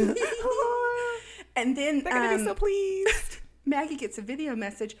 hee. And then they're going to be so pleased. Maggie gets a video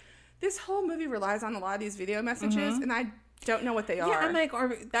message. This whole movie relies on a lot of these video messages, and I don't know what they are. Yeah, I'm like,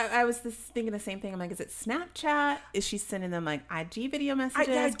 I was thinking the same thing. I'm like, is it Snapchat? Is she sending them like IG video messages?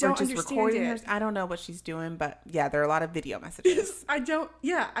 I don't or just recording understand it. I don't know what she's doing, but yeah, there are a lot of video messages.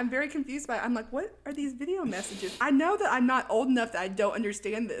 I'm very confused by it. I'm like, what are these video messages? I know that I'm not old enough that I don't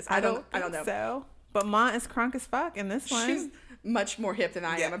understand this. I don't know. So, but Ma is crunk as fuck in this one. She's much more hip than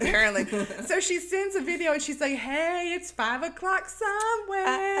I am, apparently. So she sends a video and she's like, hey, it's 5:00 somewhere.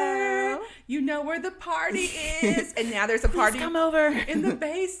 Uh-oh. You know where the party is. And now there's a party come over in the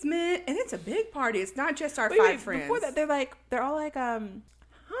basement. And it's a big party. It's not just our five friends. Before that, they're all like, how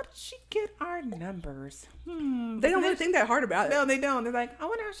did she get our numbers? They don't really think that hard about it. No, they don't. They're like, I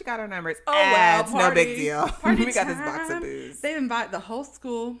wonder how she got our numbers. Oh, well, it's no big deal. We got this box of booze. They invite the whole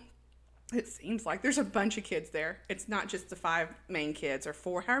school. It seems like there's a bunch of kids there. It's not just the 5 main kids or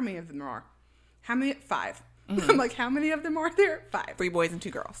 4. How many of them there are? How many? 5. I'm like, how many of them are there? 5. 3 boys and 2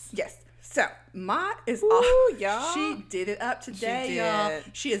 girls. Yes. So, Ma is y'all. She did it up today, She y'all. did.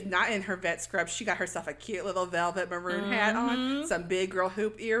 She is not in her vet scrub. She got herself a cute little velvet maroon hat on, some big girl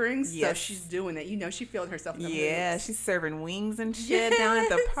hoop earrings. Yes. So, she's doing it. You know, she's feeling herself in the Yeah, moves. she's serving wings and shit down at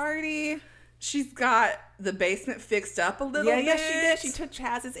the party. She's got the basement fixed up a little bit. Yeah, she did. She took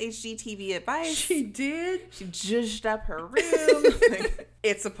Chaz's HGTV advice. She did. She zhuzhed up her room.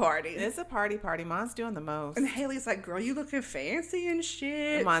 It's a party. It's a party. Mom's doing the most. And Haley's like, girl, you looking fancy and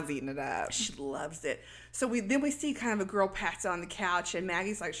shit. Mom's eating it up. She loves it. So we see kind of a girl pass on the couch, and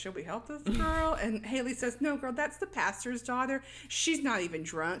Maggie's like, should we help this girl? And Haley says, no, girl, that's the pastor's daughter. She's not even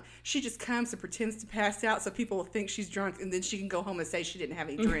drunk. She just comes and pretends to pass out so people will think she's drunk, and then she can go home and say she didn't have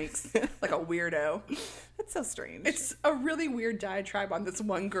any drinks, like a weirdo. That's so strange. It's a really weird diatribe on this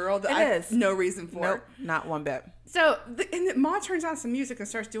one girl that It I is. have no reason for. Nope, not one bit. So, and then Ma turns on some music and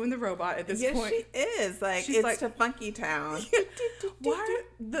starts doing the robot at this Yes, point. she is. Like, She's it's like- to Funky Town.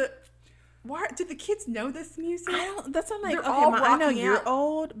 Why did the kids know this music? That's what I'm like, They're okay, all Ma, I know rocking you're out.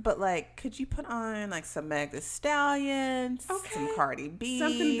 old, but like, could you put on like some Meg Thee Stallion, some Cardi B?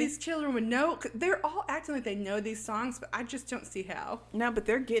 Something these children would know. They're all acting like they know these songs, but I just don't see how. No, but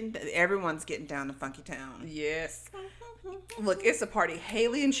everyone's getting down to Funky Town. Yes. Look, it's a party.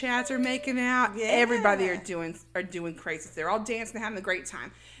 Haley and Chaz are making out. Yeah. Everybody are doing crazy. They're all dancing and having a great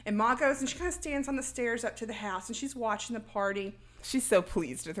time. And Ma goes and she kind of stands on the stairs up to the house and she's watching the party. She's so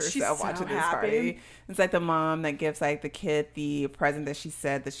pleased with herself She's so watching this happy. party. It's like the mom that gives like the kid the present that she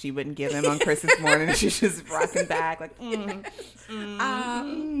said that she wouldn't give him on Christmas morning. And she's just rocking back like,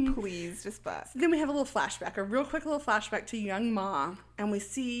 please, just bust. Then we have a little flashback, a real quick little flashback to young Ma. And we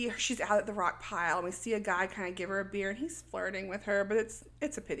see she's out at the rock pile. And we see a guy kind of give her a beer. And he's flirting with her, but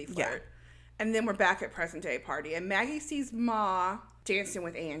it's a pity flirt. Yeah. And then we're back at present day party. And Maggie sees Ma dancing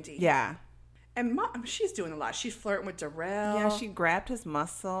with Andy. Yeah. And Ma, she's doing a lot. She's flirting with Darrell. Yeah, she grabbed his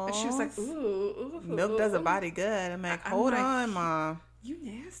muscles. And she was like, ooh. Milk does a body good. I'm like, hold on, Ma. You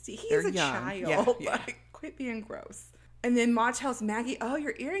nasty. He's They're a young. child. Yeah. Like, quit being gross. And then Ma tells Maggie, oh,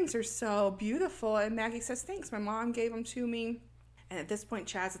 your earrings are so beautiful. And Maggie says, thanks. My mom gave them to me. And at this point,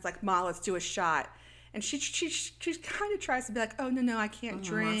 Chaz is like, Ma, let's do a shot. And she kind of tries to be like, oh, no, I can't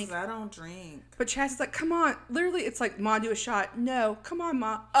drink. I don't drink. But Chaz is like, come on. Literally, it's like, Ma, do a shot. No, come on,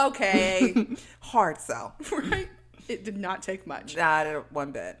 Ma. Okay. Hard sell. Right? It did not take much. Not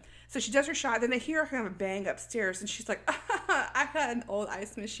one bit. So she does her shot. Then they hear her kind of a bang upstairs. And she's like, I got an old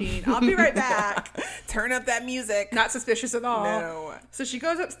ice machine. I'll be right back. Turn up that music. Not suspicious at all. No. So she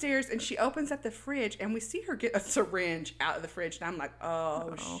goes upstairs and she opens up the fridge. And we see her get a syringe out of the fridge. And I'm like, oh,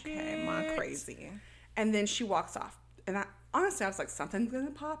 Okay, shit. Ma, crazy. And then she walks off. And honestly, I was like, something's going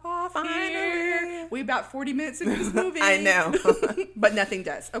to pop off Finally. here. We about 40 minutes into this movie. I know. But nothing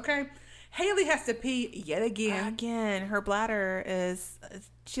does, okay? Haley has to pee yet again. Again, her bladder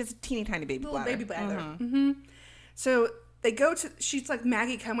she has a teeny tiny baby Little bladder. baby bladder. So they go to, she's like,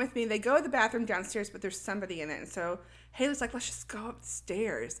 Maggie, come with me. They go to the bathroom downstairs, but there's somebody in it. And so Haley's like, let's just go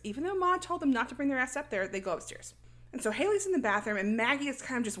upstairs. Even though Ma told them not to bring their ass up there, they go upstairs. And so Haley's in the bathroom, and Maggie is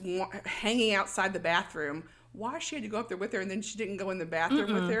kind of just hanging outside the bathroom. Why she had to go up there with her, and then she didn't go in the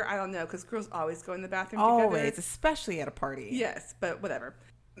bathroom with her, I don't know, because girls always go in the bathroom together. Always, especially at a party. Yes, but whatever.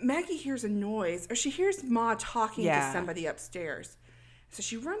 Maggie hears a noise, or she hears Ma talking to somebody upstairs. So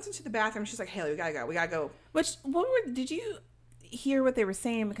she runs into the bathroom. She's like, Haley, we gotta go. Did you hear what they were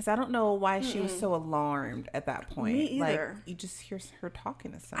saying? Because I don't know why she was so alarmed at that point. Me either. Like, you just hear her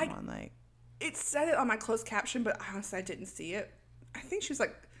talking to someone. It said it on my closed caption, but honestly, I didn't see it. I think she was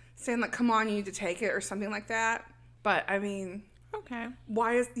like saying like, come on, you need to take it or something like that. But I mean, okay.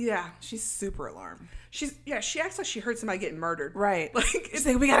 Why she's super alarmed. She acts like she heard somebody getting murdered. Right. Like, She's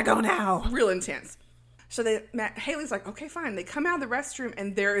like, we gotta go now. Real intense. So Haley's like, okay, fine. They come out of the restroom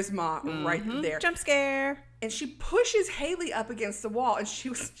and there is Ma right there. Jump scare. And she pushes Haley up against the wall and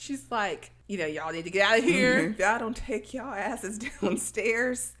she's like, y'all need to get out of here. If y'all don't take y'all asses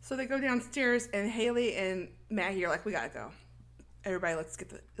downstairs. So they go downstairs and Haley and Maggie are like, we gotta go. Everybody, let's get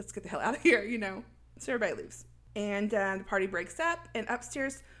the hell out of here, So everybody leaves. And the party breaks up, and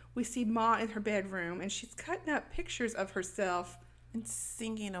upstairs we see Ma in her bedroom, and she's cutting up pictures of herself and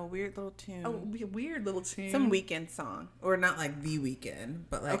singing a weird little tune. A weird little tune. Some Weekend song, or not like The Weekend,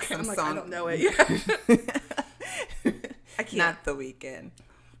 but like some song. I don't know it. Yeah. I can't. Not The Weekend.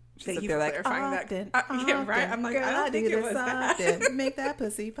 Thank you for clarifying that. Yeah, right. I'm like, girl, I don't think it was that. Make that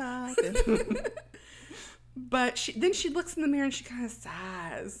pussy pop. But then she looks in the mirror and she kind of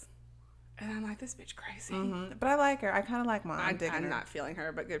sighs. And I'm like, this bitch crazy. But I like her. I kind of like Ma. I'm not feeling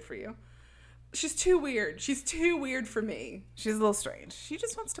her, but good for you. She's too weird. She's too weird for me. She's a little strange. She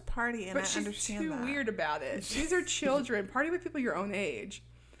just wants to party, and But I she's understand too that. weird about it. These are children. Party with people your own age.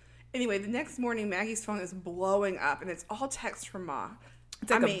 Anyway, the next morning, Maggie's phone is blowing up, and it's all texts from Ma.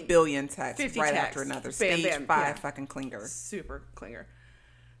 It's like a billion texts 50 right texts. after another. Bam, Stage bam, 5 yeah. fucking clinger. Super clinger.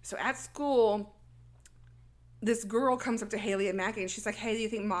 So at school, this girl comes up to Haley and Maggie, and she's like, hey, do you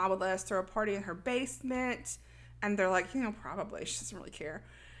think Ma would let us throw a party in her basement? And they're like, probably. She doesn't really care.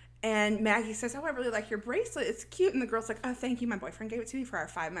 And Maggie says, oh, I really like your bracelet. It's cute. And the girl's like, oh, thank you. My boyfriend gave it to me for our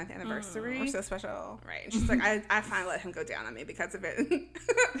 5-month anniversary. We're so special. Right. And she's like, I finally let him go down on me because of it.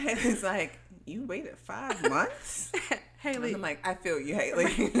 Haley's like, you waited 5 months? Haley. And I'm like, I feel you,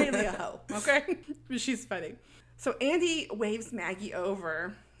 Haley. Haley a hoe. Okay? She's funny. So Andy waves Maggie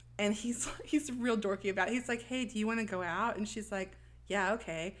over, and he's real dorky about it. He's like, hey, do you want to go out? And she's like, yeah,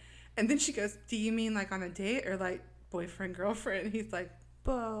 okay. And then she goes, do you mean like on a date or like boyfriend, girlfriend? And he's like,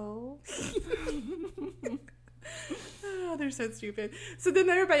 Bo. Oh, they're so stupid. So then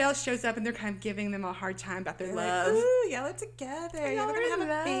everybody else shows up, and they're kind of giving them a hard time about their love. Like, ooh, y'all are together. Y'all are in going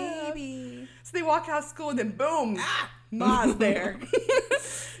to have love. a baby. So they walk out of school, and then boom, Ma's there.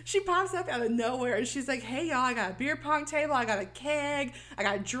 She pops up out of nowhere, and she's like, hey, y'all, I got a beer pong table, I got a keg, I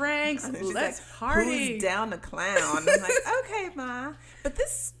got drinks, let's like, party. Who's down to clown? I'm like, okay, Ma. But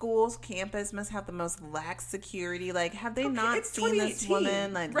this school's campus must have the most lax security. Like, have they not seen this 2018.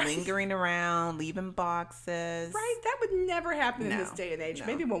 woman, like, Right. lingering around, leaving boxes? Right? That would never happen in No, this day and age. no.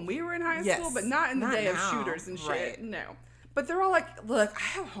 Maybe when we were in high Yes, school, but not in the not day of now. shooters and shit. Right. No. But they're all like, look, I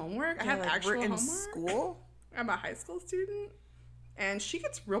have homework. I have like, actual we're in homework. school? I'm a high school student. And she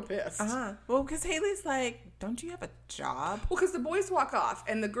gets real pissed. Well, because Haley's like, don't you have a job? Well, because the boys walk off,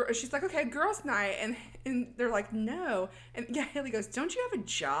 and the girl, she's like, okay, girls' night. And they're like, no. And yeah, Haley goes, don't you have a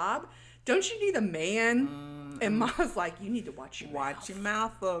job? Don't you need a man? And Ma's like, you need to watch your mouth. Watch your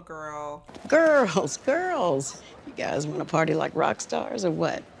mouth, little girl. Girls. You guys want to party like rock stars or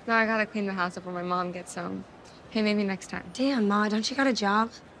what? No, I gotta clean the house up when my mom gets home. Hey, maybe next time. Damn, Ma, don't you got a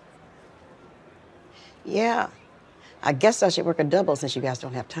job? Yeah. I guess I should work a double since you guys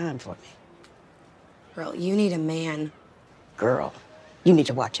don't have time for me. Girl, you need a man. Girl, you need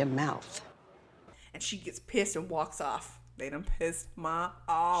to watch your mouth. And she gets pissed and walks off. They done pissed Ma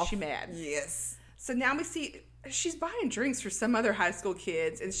off. She mad. Yes. So now we see she's buying drinks for some other high school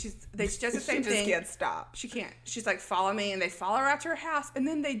kids, and she does the same She thing. just can't stop. She can't. She's like, follow me, and they follow her out to her house, and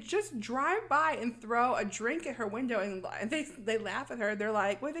then they just drive by and throw a drink at her window, and they laugh at her. They're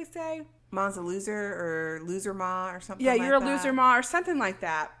like, what do they say? Ma's a loser or loser Ma or something Yeah, like you're a that. loser, Ma, or something like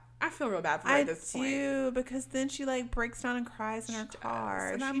that. I feel real bad for her I at this point. do, because then she like breaks down and cries in her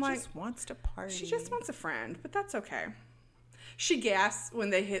car. And I'm she like, just wants to party. She just wants a friend, but that's okay. She gasps when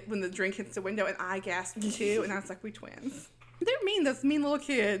the drink hits the window, and I gasped too, and I was like, we twins. They're mean, those mean little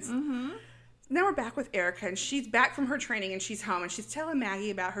kids. Mm-hmm. Now we're back with Erica, and she's back from her training, and she's home, and she's telling Maggie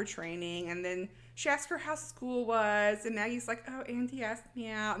about her training, and then she asks her how school was, and Maggie's like, oh, Andy asked me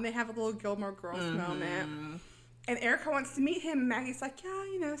out, and they have a little Gilmore Girls moment. And Erica wants to meet him, and Maggie's like,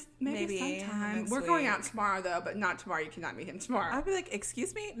 yeah, maybe sometime. next We're going week. out tomorrow, though, but not tomorrow. You cannot meet him tomorrow. I'd be like,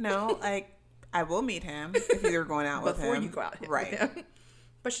 excuse me? No, like, I will meet him if you're going out with him. Before you go out right. with him.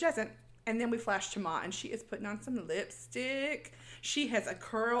 But she doesn't. And then we flash to Ma, and she is putting on some lipstick. She has a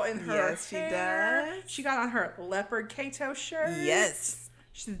curl in her Yes, she hair. does. She got on her leopard Kato shirt. Yes.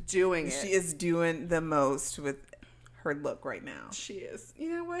 She's doing it. She is doing the most with her look right now. She is. You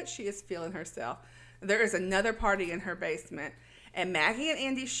know what? She is feeling herself. There is another party in her basement. And Maggie and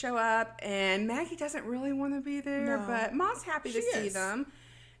Andy show up, and Maggie doesn't really want to be there, No. but Ma's happy to She see is. them.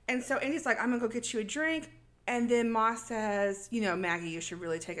 And so Andy's like, I'm going to go get you a drink. And then Ma says, Maggie, you should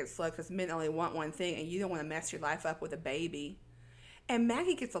really take it slow because men only want one thing, and you don't want to mess your life up with a baby. And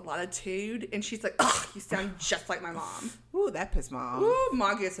Maggie gets a lot of tood, and she's like, ugh, you sound just like my mom. Ooh, that pissed Mom. Ooh,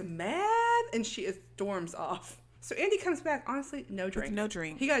 Ma gets mad, and she storms off. So Andy comes back, honestly, no drink. no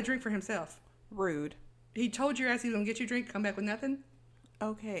drink. He got a drink for himself. Rude. He told your ass he was going to get you a drink, come back with nothing.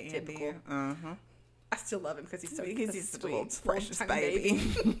 Okay, Andy. Typical. Uh-huh. I still love him because he's so Because he's such a sweet, little precious tiny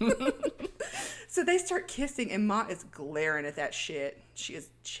baby. So they start kissing, and Ma is glaring at that shit. She is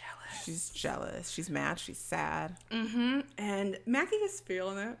jealous. She's jealous. She's mad. She's sad. And Maggie is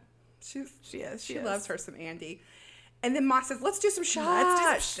feeling it. She is. She loves her some Andy. And then Ma says, let's do some shots.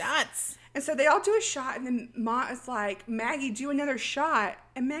 Let's do some shots. And so they all do a shot, and then Ma is like, Maggie, do another shot.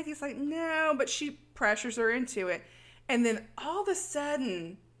 And Maggie's like, no, but she pressures her into it. And then all of a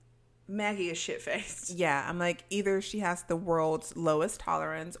sudden, Maggie is shit-faced. Yeah, I'm like, either she has the world's lowest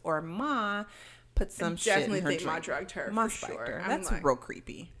tolerance, or Ma put some shit in her Definitely think drink. Ma drugged her, Ma for spiked sure. her. I'm That's like- real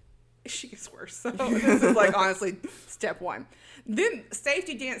creepy. she gets worse. So this is like honestly step one. Then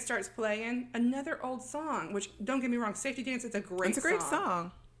Safety Dance starts playing another old song, which don't get me wrong, Safety Dance is a great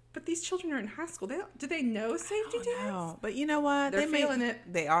song. But these children are in high school. Do they know Safety Dance? No. But you know what? They're feeling it.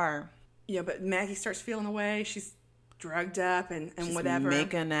 They are. Yeah, but Maggie starts feeling away. She's drugged up and She's whatever.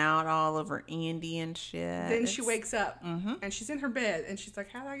 making out all over Andy and shit. Then she wakes up and she's in her bed and she's like,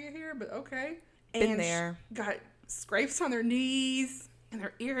 "How did I get here?" But okay. Been there. She got scrapes on her knees and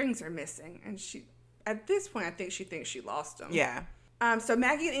her earrings are missing. And she, at this point, I think she thinks she lost them. Yeah. So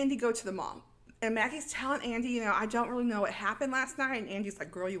Maggie and Andy go to the mall. And Maggie's telling Andy, I don't really know what happened last night. And Andy's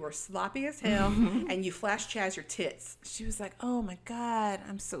like, girl, you were sloppy as hell. And you flashed Chaz your tits. She was like, oh my God,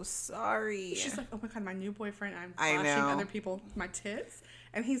 I'm so sorry. She's like, oh my God, my new boyfriend, I'm I flashing know. other people my tits.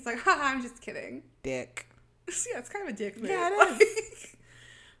 And he's like, haha, I'm just kidding. Dick. Yeah, it's kind of a dick move. Yeah, it is.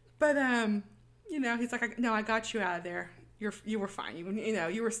 But, he's like, no, I got you out of there. You were fine.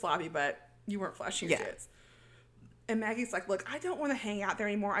 You were sloppy, but you weren't flashing your tits. And Maggie's like, look, I don't want to hang out there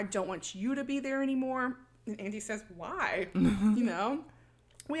anymore. I don't want you to be there anymore. And Andy says, why?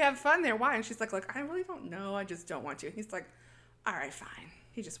 We have fun there. Why? And she's like, look, I really don't know. I just don't want to. And he's like, all right, fine.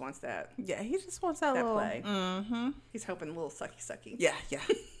 He just wants that. Yeah, he just wants that little play. Mm-hmm. He's hoping a little sucky. Yeah.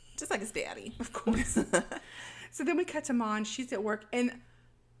 Just like his daddy. Of course. So then we cut to Ma, and she's at work. And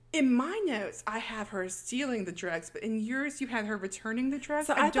in my notes, I have her stealing the drugs, but in yours, you had her returning the drugs.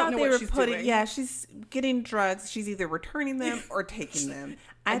 So I don't thought know they what were she's putting. doing. Yeah, she's getting drugs. She's either returning them or taking them.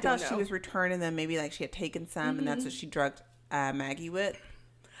 I don't thought she know. was returning them. Maybe like she had taken some, and that's what she drugged Maggie with.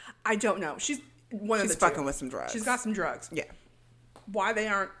 I don't know. She's one of the She's fucking two. with some drugs. She's got some drugs. Yeah. Why they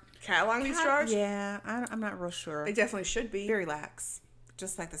aren't cataloging these drugs? Yeah, I'm not real sure. They definitely should be. Very lax.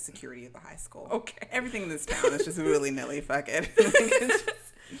 Just like the security of the high school. Okay. Everything in this town is just willy-nilly fucking.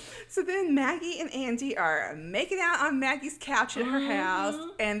 So then Maggie and Andy are making out on Maggie's couch at her house,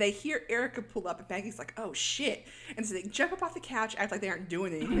 and they hear Erica pull up, and Maggie's like, oh, shit. And so they jump up off the couch, act like they aren't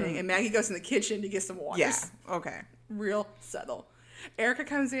doing anything, and Maggie goes in the kitchen to get some water. Yeah, okay. Real subtle. Erica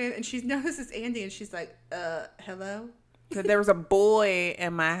comes in, and she notices Andy, and she's like, hello? So there was a boy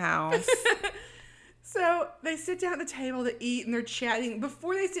in my house. So they sit down at the table to eat, and they're chatting.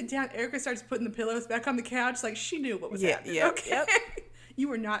 Before they sit down, Erica starts putting the pillows back on the couch, like she knew what was happening. Yep, Okay? yep. You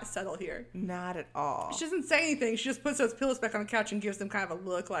were not subtle here. Not at all. She doesn't say anything. She just puts those pillows back on the couch and gives them kind of a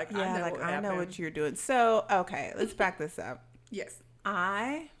look like, Yeah, I know like what I know happened. what you're doing. So, okay, let's back this up. Yes,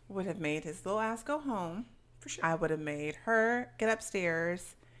 I would have made his little ass go home. for sure. I would have made her get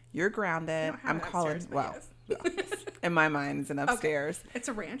upstairs. You're grounded. don't have I'm an calling. upstairs, Well, but yes. in my mind, it's an Okay. upstairs. It's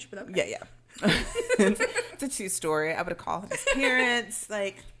a ranch, but okay. Yeah. It's a 2-story. I would have called his parents.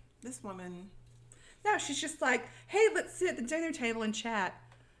 Like, this woman. No, she's just like, hey, let's sit at the dinner table and chat.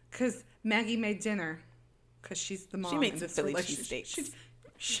 Because Maggie made dinner. Because she's the mom. She made in some this Philly relationship. cheesesteaks.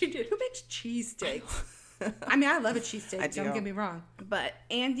 She did. Who makes cheesesteaks? I mean, I love a cheesesteak. I Don't do. get me wrong. But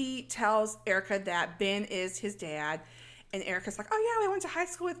Andy tells Erica that Ben is his dad. And Erica's like, oh, yeah, I went to high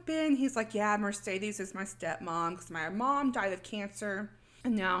school with Ben. He's like, yeah, Mercedes is my stepmom because my mom died of cancer.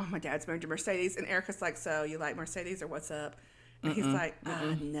 And now my dad's married to Mercedes. And Erica's like, so you like Mercedes or what's up? And he's like,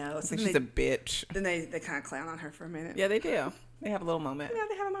 no. I So think then she's a bitch. then they kind of clown on her for a minute. Yeah, they do. They have a little moment. Yeah,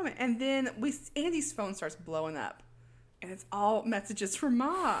 they have a moment. And then Andy's phone starts blowing up. And it's all messages from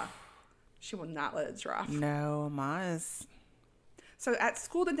Ma. She will not let it drop. No, Ma's. So at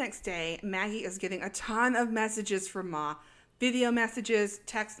school the next day, Maggie is getting a ton of messages from Ma. Video messages,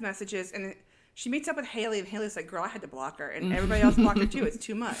 text messages, and she meets up with Haley, and Haley's like, girl, I had to block her. And everybody else blocked her too. It's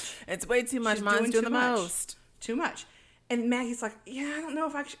too much. It's way too much. She's Ma's doing too the much. most. Too much. And Maggie's like, yeah, I don't know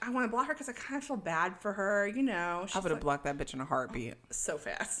if I want to block her because I kind of feel bad for her, She's I would have like, blocked that bitch in a heartbeat. so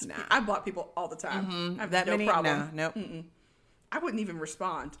fast. Nah. I block people all the time. I have That no many? problem. No, nope. I wouldn't even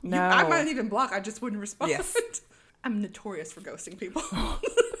respond. No. I might even block. I just wouldn't respond. Yes. I'm notorious for ghosting people.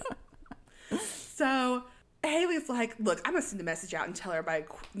 So Haley's like, look, I'm going to send a message out and tell everybody,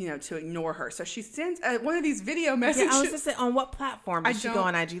 to ignore her. So she sends one of these video messages. Yeah, I was just saying, on what platform? Does she go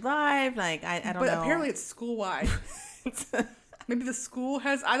on IG Live? Like, I don't know. But apparently it's school-wide. Maybe the school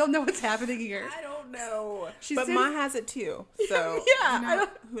has, I don't know what's happening here. I don't know. She But sends- Ma has it too. So, Yeah,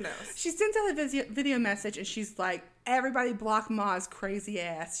 who knows? She sends out a video message and she's like, everybody block Ma's crazy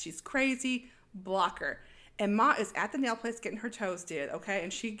ass. She's crazy. Block her. And Ma is at the nail place getting her toes did, okay?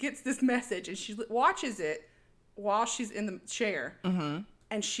 And she gets this message and she watches it while she's in the chair. Mm-hmm.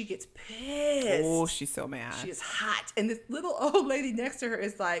 And she gets pissed. Oh, she's so mad. She is hot. And this little old lady next to her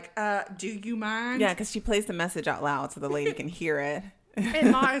is like, do you mind? Yeah, because she plays the message out loud so the lady can hear it.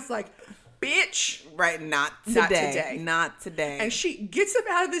 And Ma is like, bitch. Right, not Not today. today. Not today. And she gets up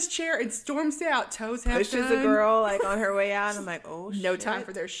out of this chair and storms out. Toes half pushes done. a girl like on her way out. And I'm like, oh shit. No time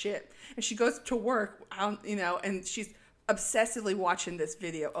for their shit. And she goes to work, and she's obsessively watching this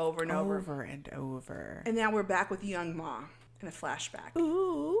video over and over. Over and over. And now we're back with young Ma in a flashback.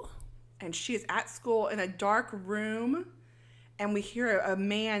 Ooh. And she is at school in a dark room, and we hear a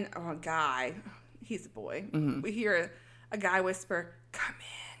man or a guy, he's a boy, we hear a guy whisper, "Come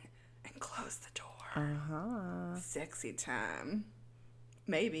in and close the door." Sexy time.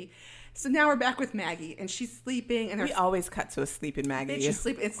 Maybe. So now we're back with Maggie, and she's sleeping. And We always cut to a sleeping Maggie. she's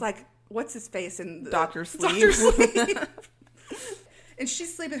sleeping. It's like, what's his face? In Dr. Sleep. Dr. Sleep. And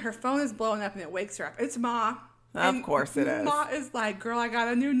she's sleeping. Her phone is blowing up, and it wakes her up. It's Ma. Of course it is. Ma is like, "Girl, I got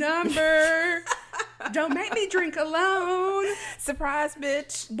a new number. Don't make me drink alone." Surprise,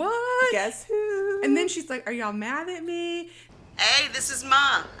 bitch. What? Guess who? And then she's like, "Are y'all mad at me?" Hey, this is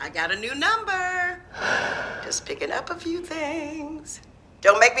Ma. I got a new number. Just picking up a few things.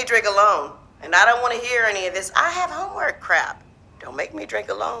 Don't make me drink alone. And I don't want to hear any of this "I have homework" crap. Don't make me drink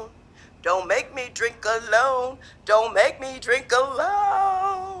alone. Don't make me drink alone. Don't make me drink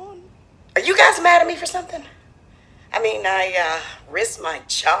alone. Are you guys mad at me for something? I mean, I risked my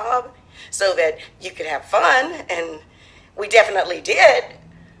job so that you could have fun, and we definitely did.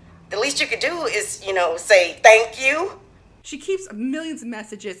 The least you could do is, say thank you. She keeps millions of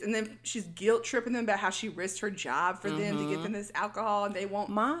messages, and then she's guilt tripping them about how she risked her job for them to get them this alcohol, and they won't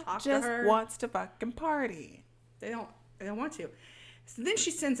Ma talk to just her. wants to fucking party. They don't want to. So then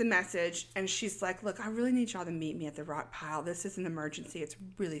she sends a message, and she's like, "Look, I really need y'all to meet me at the rock pile. This is an emergency. It's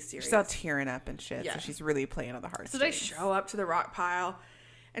really serious." She's all tearing up and shit. Yeah. So she's really playing on the heartstrings. So they show up to the rock pile,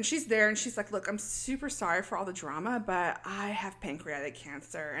 and she's there, and she's like, "Look, I'm super sorry for all the drama, but I have pancreatic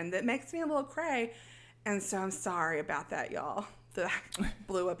cancer, and that makes me a little cray, and so I'm sorry about that, y'all. That I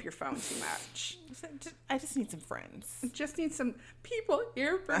blew up your phone too much. I just need some friends. Just need some people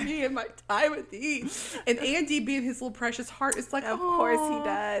here for me in my time with these." And Andy, being his little precious heart, is like, Of course he "Aw."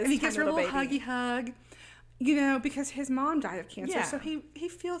 does. And he gives her a Tiny little little huggy hug, because his mom died of cancer, Yeah. so he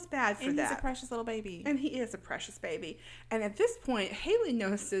feels bad for And that. he's a precious little baby. And he is a precious baby. And at this point, Haley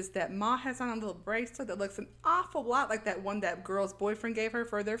notices that Ma has on a little bracelet that looks an awful lot like that one that girl's boyfriend gave her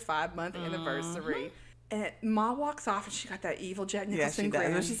for their 5-month anniversary. And Ma walks off, and she got that evil Jack Yeah, Nicholson she does.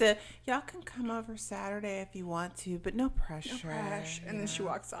 grin. And she said, "Y'all can come over Saturday if you want to, but no pressure." And then she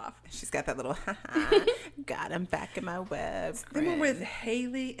walks off. She's got that little, got him back in my web. Then we're with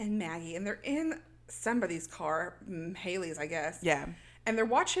Haley and Maggie, and they're in somebody's car, Haley's, I guess. Yeah. And they're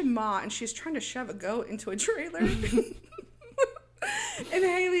watching Ma, and she's trying to shove a goat into a trailer. And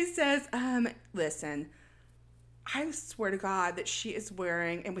Haley says, "Listen, I swear to God that she is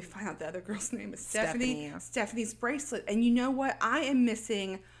wearing," and we find out the other girl's name is Stephanie. Stephanie's bracelet. And you know what? I am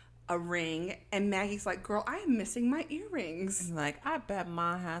missing a ring. And Maggie's like, "Girl, I am missing my earrings." And like, I bet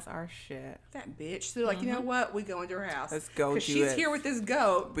Ma has our shit. That bitch. So like, you know what? We go into her house. Let's go do because she's it. here with this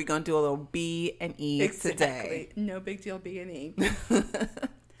goat. We're going to do a little B and E today. No big deal, B&E.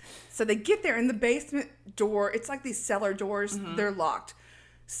 So they get there, in the basement door. It's like these cellar doors. They're locked.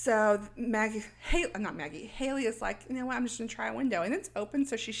 So Haley is like, "You know what? I'm just gonna try a window," and it's open,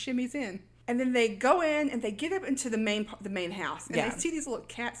 so she shimmies in. And then they go in and they get up into the main house, and they see these little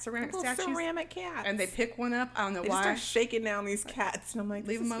ceramic statues. Ceramic cats. And they pick one up. I don't know They why. just start shaking down these cats, and I'm like,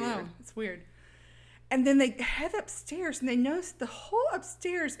 Leave this them is alone. weird. It's weird. And then they head upstairs, and they notice the whole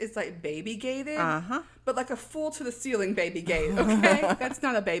upstairs is like baby gated, but like a full to the ceiling baby gate. Okay, that's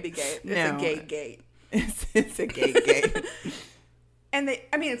not a baby gate. It's a gate. It's a gate. And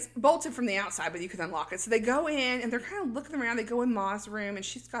it's bolted from the outside, but you can unlock it. So they go in, and they're kind of looking around. They go in Ma's room, and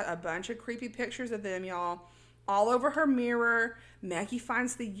she's got a bunch of creepy pictures of them, y'all, all over her mirror. Maggie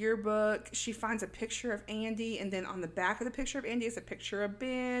finds the yearbook. She finds a picture of Andy, and then on the back of the picture of Andy is a picture of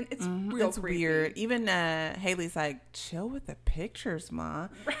Ben. It's real creepy. Weird. Even Haley's like, "Chill with the pictures, Ma."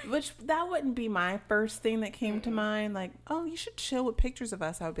 Which that wouldn't be my first thing that came to mind. Like, "Oh, you should chill with pictures of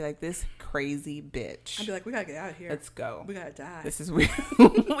us." I would be like, "This crazy bitch." I'd be like, "We gotta get out of here. Let's go. We gotta die. This is weird.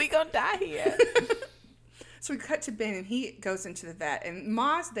 We gonna die here." So we cut to Ben, and he goes into the vet, and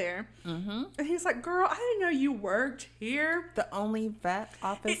Ma's there, and he's like, "Girl, I didn't know you worked here." The only vet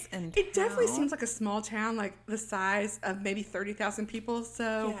office in town. It definitely seems like a small town, like the size of maybe 30,000 people.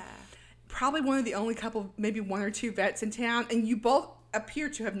 So probably one of the only couple, maybe one or two vets in town, and you both appear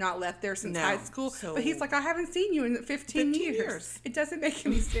to have not left there since high school. But he's like, "I haven't seen you in 15 years. It doesn't make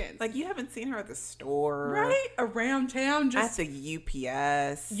any sense. Like, you haven't seen her at the store. Right? Around town. Just at the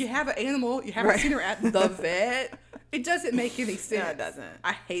UPS. You have an animal. You haven't seen her at the vet. It doesn't make any sense. No, it doesn't.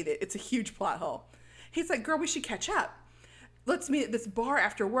 I hate it. It's a huge plot hole. He's like, "Girl, we should catch up." let's meet at this bar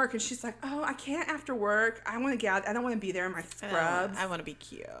after work. And she's like, oh, I can't after work. I want to get out. I don't want to be there in my scrubs. I want to be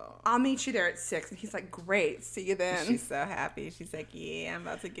cute. I'll meet you there at 6. And he's like, great. See you then. She's so happy. She's like, yeah, I'm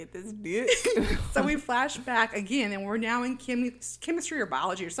about to get this dick. So we flash back again, and we're now in chemistry or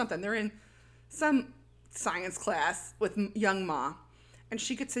biology or something. They're in some science class with young Ma. And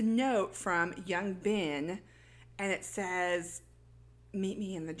she gets a note from young Ben, and it says, meet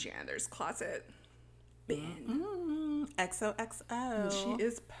me in the janitor's closet. Ben. XOXO. And she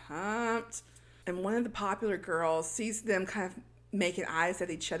is pumped. And one of the popular girls sees them kind of making eyes at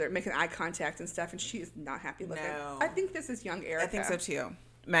each other, making eye contact and stuff, and she is not happy looking. No. I think this is young Erica. I think so too.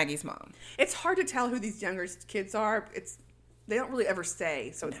 Maggie's mom. It's hard to tell who these younger kids are. They don't really ever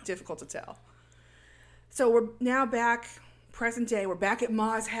say, so it's difficult to tell. So we're now back, present day. We're back at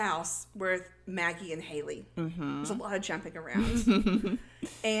Ma's house with Maggie and Haley. Mm-hmm. There's a lot of jumping around.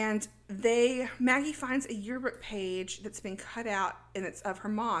 And Maggie finds a yearbook page that's been cut out, and it's of her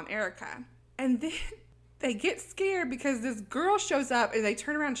mom, Erica. And then they get scared because this girl shows up, and they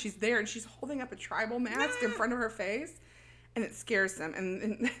turn around, and she's there, and she's holding up a tribal mask in front of her face. And it scares them,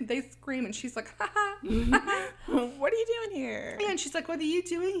 and they scream, and she's like, ha ha. What are you doing here? And she's like, what are you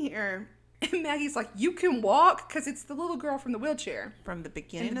doing here? And Maggie's like, you can walk, because it's the little girl from the wheelchair. From the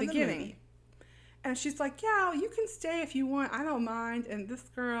beginning of the movie. And she's like, yeah, you can stay if you want. I don't mind. And this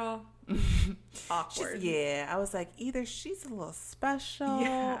girl, awkward. I was like, either she's a little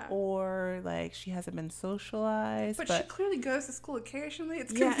special or like she hasn't been socialized. But she clearly goes to school occasionally.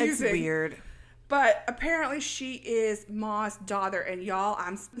 It's yeah, confusing. it's weird. But apparently she is Ma's daughter. And y'all,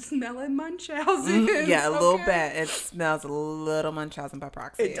 I'm smelling Munchausen. Yeah, a little bit. It smells a little Munchausen by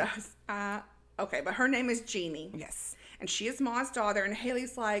proxy. It does. Okay, but her name is Jeannie. Yes. And she is Ma's daughter. And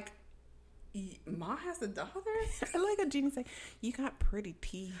Haley's like, Ma has a daughter? I like how Jeannie's like, you got pretty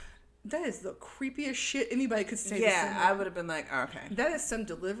teeth. That is the creepiest shit anybody could say. Yeah, I would have been like, okay. That is some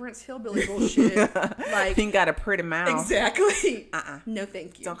Deliverance hillbilly bullshit. Like, you got a pretty mouth. Exactly. No,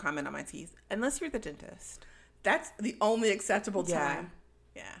 thank you. Don't comment on my teeth. Unless you're the dentist. That's the only acceptable time.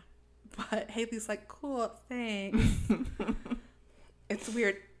 Yeah. But Haley's like, cool, thanks. It's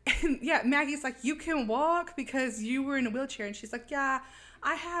weird. And yeah, Maggie's like, you can walk because you were in a wheelchair. And she's like, yeah,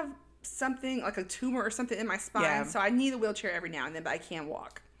 I have something like a tumor or something in my spine. So I need a wheelchair every now and then, but I can't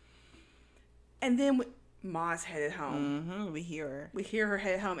walk. And then Ma's headed home. Mm-hmm. We hear her. We hear her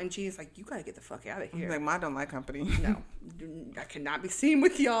head home, and Jeannie's like, you gotta get the fuck out of here. Like, Ma don't like company. No, I cannot be seen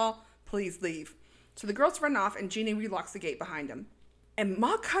with y'all. Please leave. So the girls run off, and Jeannie relocks the gate behind them. And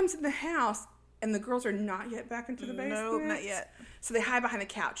Ma comes in the house, and the girls are not yet back into the basement. No, not yet. So they hide behind the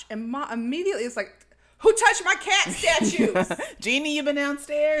couch, and Ma immediately is like, who touched my cat statues? Jeannie, you been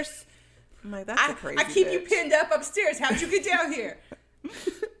downstairs? I'm like, that's a crazy I keep bitch. you pinned up upstairs. How'd you get down here?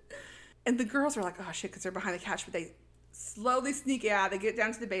 And the girls are like, oh, shit, because they're behind the couch. But they slowly sneak out. They get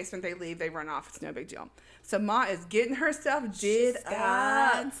down to the basement. They leave. They run off. It's no big deal. So Ma is getting herself did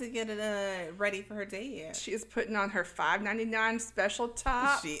up. to get it ready for her date. She is putting on her $5.99 special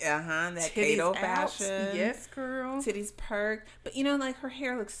top. That Titties Kato out. fashion. Yes, girl. Titties perked. But, like, her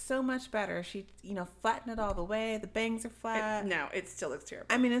hair looks so much better. She, flattened it all the way. The bangs are flat. No, it still looks terrible.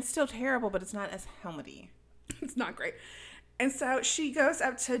 I mean, it's still terrible, but it's not as helmety. It's not great. And so she goes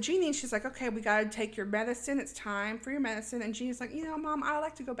up to Jeannie and she's like, okay, we got to take your medicine. It's time for your medicine. And Jeannie's like, Mom, I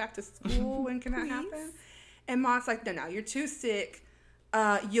like to go back to school. When can that happen? And Mom's like, no, you're too sick.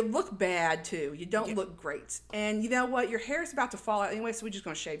 You look bad, too. You don't look great. And you know what? Your hair's about to fall out anyway, so we're just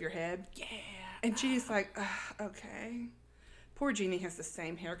going to shave your head. Yeah. And Jeannie's like, okay. Poor Jeannie has the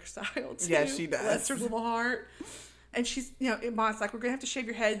same hairstyle, too. Yeah, she does. Bless her little heart. And she's, Mom's like, we're going to have to shave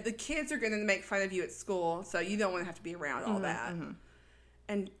your head. The kids are going to make fun of you at school, so you don't want to have to be around all that. Mm-hmm.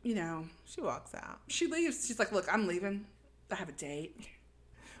 And, she walks out. She leaves. She's like, look, I'm leaving. I have a date.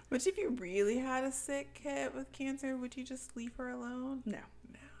 Which, if you really had a sick kid with cancer, would you just leave her alone? No.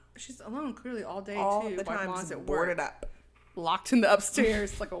 She's alone clearly all day, all too. The time, Mom's just at boarded work. up. Locked in the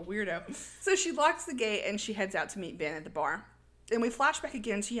upstairs like a weirdo. So she locks the gate and she heads out to meet Ben at the bar. And we flash back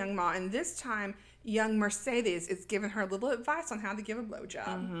again to young Ma, and this time young Mercedes is giving her a little advice on how to give a blowjob.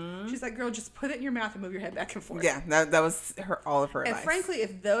 Mm-hmm. She's like, girl, just put it in your mouth and move your head back and forth. Yeah, that was all of her advice. And frankly,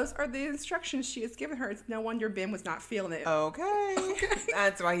 if those are the instructions she has given her, it's no wonder Ben was not feeling it. Okay.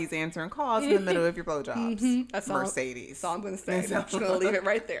 That's why he's answering calls in the middle of your blowjobs. Mm-hmm. That's Mercedes. That's all I'm going to say. I'm just going to leave it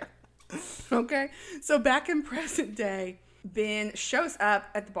right there. Okay? So back in present day, Ben shows up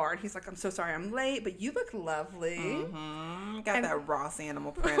at the bar and he's like, I'm so sorry I'm late, but you look lovely. Mm-hmm. Got that Ross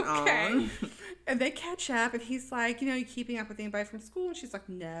animal print on. And they catch up and he's like, you keeping up with anybody from school? And she's like,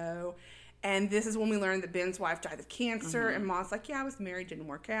 no. And this is when we learn that Ben's wife died of cancer. Mm-hmm. And Ma's like, yeah, I was married, didn't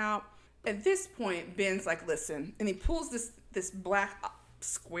work out. At this point, Ben's like, listen. And he pulls this black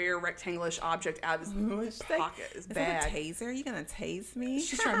square rectangular-ish object out of his pocket. It's bad. Is that a taser? Are you going to tase me?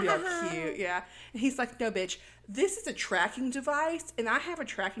 She's trying to be all cute, yeah. And he's like, no, bitch. This is a tracking device, and I have a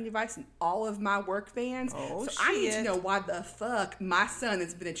tracking device in all of my work vans. Oh, so I need to know why the fuck my son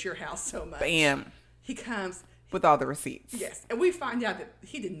has been at your house so much. Bam. He comes... with all the receipts. Yes. And we find out that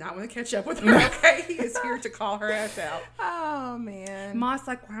he did not want to catch up with her, okay? He is here to call her ass out. Oh, man. Ma's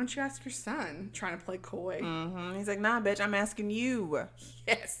like, why don't you ask your son? Trying to play coy. Mm-hmm. He's like, nah, bitch, I'm asking you.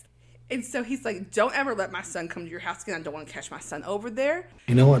 Yes. And so he's like, don't ever let my son come to your house again. I don't want to catch my son over there.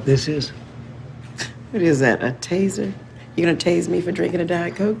 You know what this is? What is that, a taser? You gonna tase me for drinking a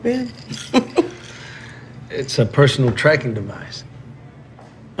Diet Coke, Ben? It's a personal tracking device.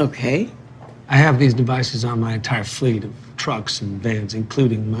 Okay. I have these devices on my entire fleet of trucks and vans,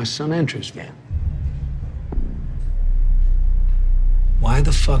 including my son Andrew's van. Why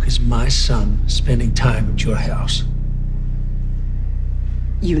the fuck is my son spending time at your house?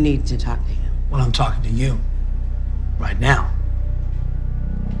 You need to talk to him. Well, I'm talking to you. Right now.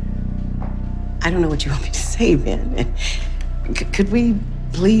 I don't know what you want me to say, Ben. Could we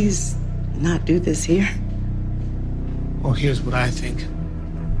please not do this here? Well, here's what I think.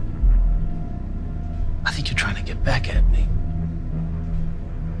 I think you're trying to get back at me.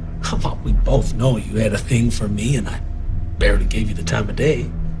 Well, we both know you had a thing for me, and I barely gave you the time of day.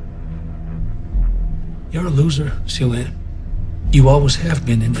 You're a loser, Sue-Ann. You always have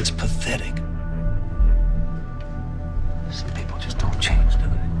been, and it's pathetic. Some people just don't change, do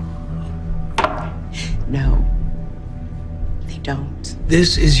they? No, they don't.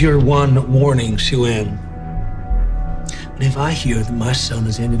 This is your one warning, Sue-Ann. And if I hear that my son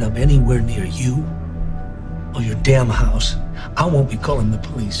has ended up anywhere near you or your damn house, I won't be calling the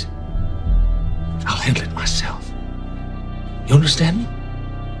police. I'll handle it myself. You understand me?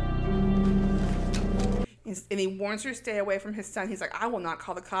 And he warns her to stay away from his son. He's like, I will not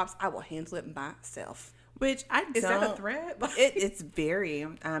call the cops. I will handle it myself. Which I don't. Is that a threat? It's very.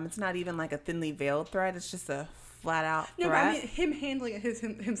 It's not even like a thinly veiled threat. It's just a flat out threat. No, but I mean, him handling it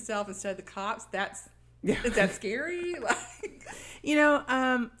himself instead of the cops. Is that scary? Like, you know,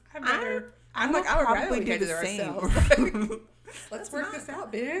 I would rather we do the same. Let's work this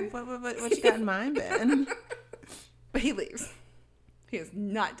out, Ben. What you got in mind, Ben? But he leaves. He is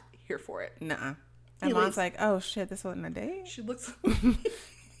not here for it. Nuh-uh. And Mom's like, oh shit, this wasn't a date? She looks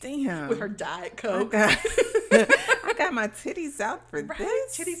damn with her Diet Coke. I got my titties out for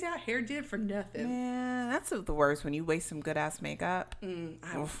this. Titties out, hair did for nothing. Man, that's the worst when you waste some good ass makeup.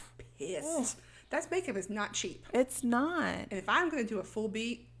 I'm pissed. That makeup is not cheap. It's not. And if I'm going to do a full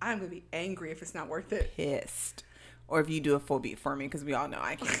beat, I'm going to be angry if it's not worth it. Pissed. Or if you do a full beat for me, because we all know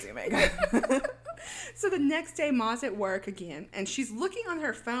I can't do makeup. So the next day, Ma's at work again, and she's looking on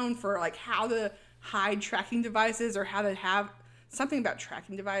her phone for like how to hide tracking devices or how to have something about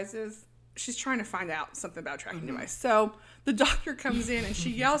tracking devices. She's trying to find out something about tracking device. So the doctor comes in and she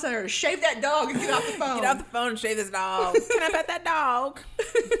yells at her to shave that dog and get off the phone. Get off the phone and shave this dog. Can I pet that dog?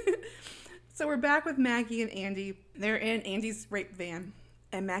 So we're back with Maggie and Andy. They're in Andy's rape van,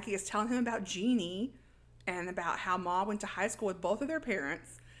 and Maggie is telling him about Jeannie and about how Ma went to high school with both of their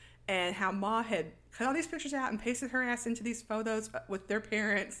parents and how Ma had cut all these pictures out and pasted her ass into these photos with their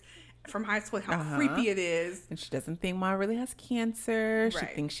parents from high school and how creepy it is. And she doesn't think Ma really has cancer. Right.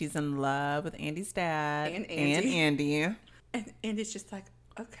 She thinks she's in love with Andy's dad and Andy. And Andy's just like,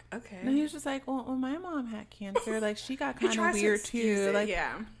 okay. And he was just like, well, my mom had cancer. Like, she got kind of weird too. Like,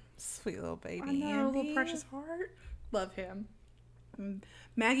 yeah. Sweet little baby. I know, Andy. little precious heart. Love him.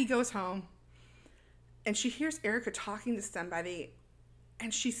 Maggie goes home and she hears Erica talking to somebody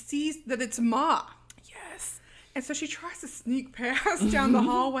and she sees that it's Ma. Yes. And so she tries to sneak past down the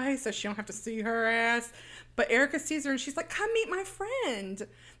hallway so she don't have to see her ass. But Erica sees her and she's like, come meet my friend.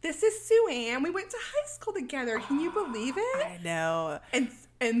 This is Sue-Ann. We went to high school together. Can you believe it? I know.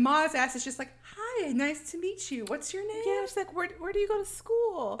 And Ma's ass is just like, hi, nice to meet you. What's your name? Yeah, she's like, where do you go to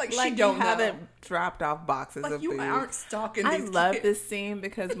school? Like she don't you haven't know. Dropped off boxes like of you food. Aren't stalking I these love kids. this scene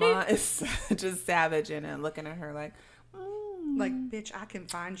because Ma is such a savage in it, looking at her like, like, bitch, I can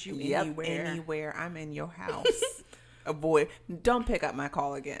find you anywhere. I'm in your house. Avoid. Don't pick up my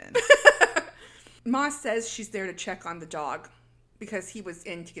call again. Ma says she's there to check on the dog because he was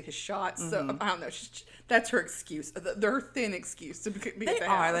in to get his shots. So I don't know. That's her excuse. Her thin excuse to be They at the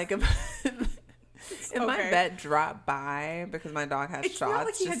are house. like if my vet dropped by because my dog has it's shots. not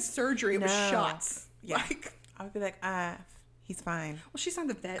like he had surgery. It was shots. Yeah. Like, I would be like, he's fine. well, she's not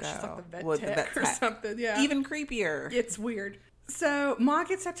the vet. She's like the vet Well, tech or something. Yeah. Even creepier. It's weird. So Ma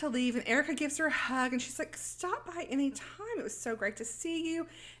gets up to leave, and Erica gives her a hug, and she's like, stop by any time. It was so great to see you.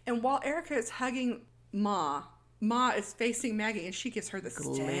 And while Erica is hugging Ma is facing Maggie, and she gives her the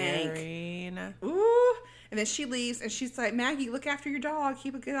stank. Ooh. And then she leaves, and she's like, Maggie, look after your dog.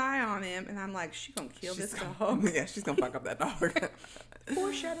 Keep a good eye on him. And I'm like, she's going to kill this dog. Yeah, she's going to fuck up that dog.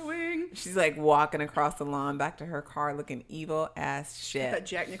 Foreshadowing. She's like walking across the lawn back to her car looking evil ass shit. That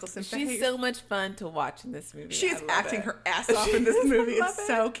Jack Nicholson She's face. so much fun to watch in this movie. She is acting her ass off in this movie. It's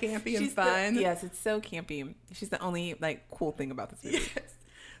so campy and fun. Yes, it's so campy. She's the only like cool thing about this movie. Yes.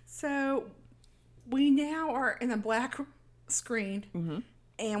 So we now are in a black screen,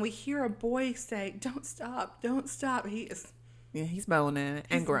 and we hear a boy say, don't stop, don't stop. He's moaning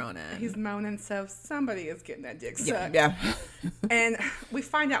and groaning. He's moaning, so somebody is getting that dick sucked. Yeah. And we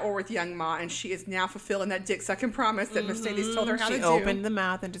find out we're with young Ma, and she is now fulfilling that dick sucking promise that Mercedes told her how to do. She opened the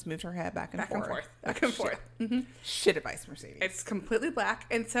mouth and just moved her head back and forth. Back and forth. Mm-hmm. Shit advice, Mercedes. It's completely black.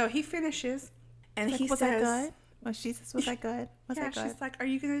 And so he finishes, and he was says... Was that good? Well, she says, was that good? Was that good? She's like, are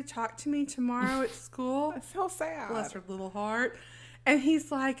you going to talk to me tomorrow at school? That's so sad. Bless her little heart. And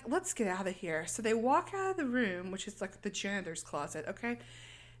he's like, let's get out of here. So they walk out of the room, which is like the janitor's closet, okay?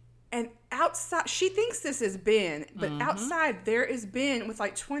 And outside, she thinks this is Ben, but outside there is Ben with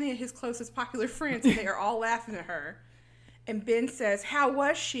like 20 of his closest popular friends, and they are all laughing at her. And Ben says, how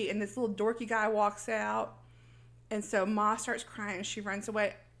was she? And this little dorky guy walks out. And so Ma starts crying, and she runs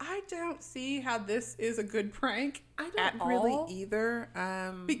away. I don't see how this is a good prank. I don't really either.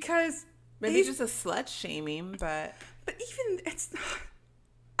 Because maybe just a slut shaming, but even it's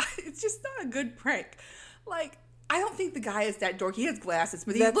just not a good prank. Like, I don't think the guy is that dorky. He has glasses,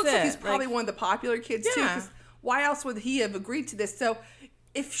 but he looks like he's probably one of the popular kids too. Because why else would he have agreed to this? So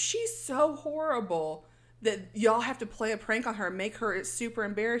if she's so horrible that y'all have to play a prank on her and make her super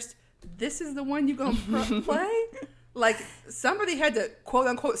embarrassed, this is the one you gonna play? Like, somebody had to, quote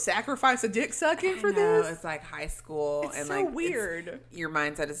unquote, sacrifice a dick sucking for this? It's like high school. It's and so like, weird. Your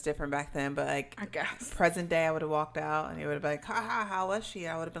mindset is different back then, but like, I guess. Present day, I would have walked out and he would have been like, ha, how was she?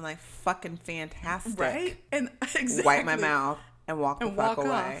 I would have been like, fucking fantastic. Right? And exactly. Wipe my mouth and walk the fuck away.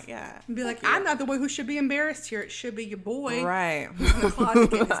 Off. Yeah. And be like, I'm not the one who should be embarrassed here. It should be your boy. Right. Who's in the closet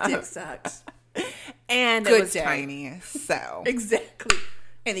getting his dick sucked. And it was tiny. So. Exactly.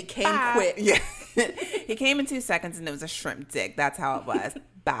 And he came quick. Yeah. He came in 2 seconds and it was a shrimp dick. That's how it was.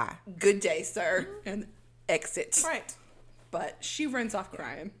 Bye. Good day, sir. And exit. Right. But she runs off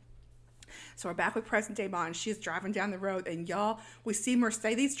crying. So we're back with present day Ma, and she's driving down the road, and y'all, we see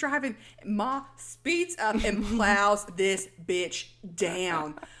Mercedes driving. Ma speeds up and plows this bitch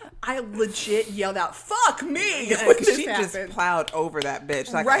down. I legit yelled out, "Fuck me!" when this She happened. just plowed over that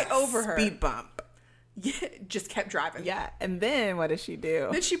bitch, like right over her. Speed bump. Yeah, just kept driving. Yeah, and then what does she do?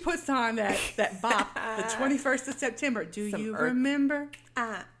 Then she puts on that bop, the 21st of September. Do you remember?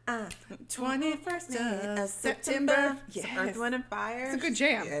 21st of September. Yes. Earth, Wind, and Fire. It's a good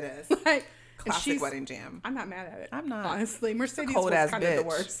jam. Yeah, it is. Like, classic wedding jam. I'm not mad at it. I'm not. Honestly, Mercedes Cold was ass kind bitch. of the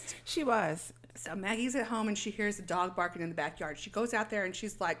worst. She was. So Maggie's at home and she hears a dog barking in the backyard. She goes out there and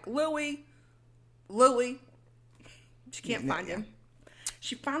she's like, Louie. She can't find him.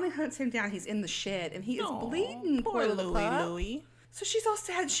 She finally hunts him down. He's in the shed and he is bleeding. Poor Louie. So she's all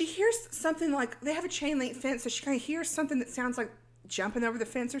sad. She hears something like, they have a chain link fence, so she kind of hears something that sounds like jumping over the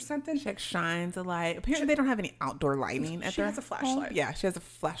fence or something. She like shines a light. Apparently they don't have any outdoor lighting at She their has a flashlight. home. Yeah, she has a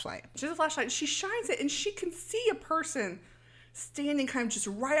flashlight. She has a flashlight. She shines it, and she can see a person standing kind of just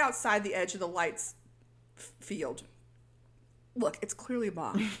right outside the edge of the lights field. Look, it's clearly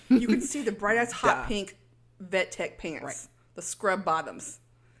Ma. You can see the bright-ass hot pink Vet Tech pants, right. The scrub bottoms.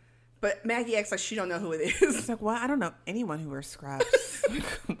 But Maggie acts like she don't know who it is. It's like, well, I don't know anyone who wears scrubs.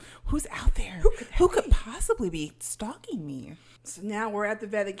 Who's out there? Who could possibly be stalking me? So now we're at the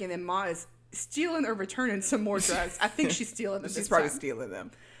vet again, and Ma is stealing or returning some more drugs. I think she's stealing them. She's probably stealing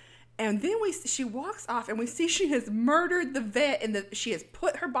them. And then she walks off, and we see she has murdered the vet, and she has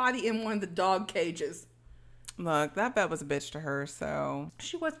put her body in one of the dog cages. Look, that vet was a bitch to her, so.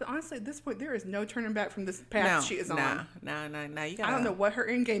 She was, but honestly, at this point, there is no turning back from this path she is on. No. You gotta, I don't know what her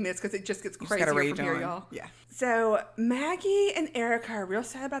end game is, because it just gets crazier from here, y'all. Yeah. So Maggie and Erica are real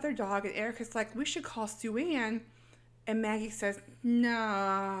sad about their dog, and Erica's like, we should call Sue Ann. And Maggie says,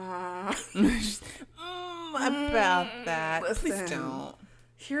 nah. About that. Listen, Please don't.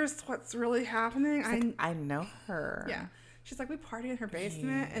 Here's what's really happening. I know her. Yeah. She's like, we party in her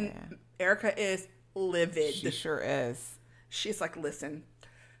basement, and Erica is livid. She sure is. She's like, listen,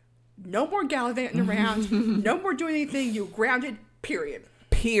 no more gallivanting around. No more doing anything. You grounded, period.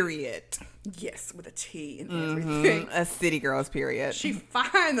 period. Yes, with a T and everything. A city girl's period. She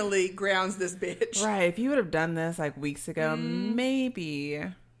finally grounds this bitch. Right. If you would have done this like weeks ago, maybe.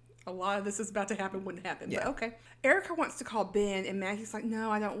 A lot of this is about to happen wouldn't happen. Yeah. But okay. Erica wants to call Ben, and Maggie's like,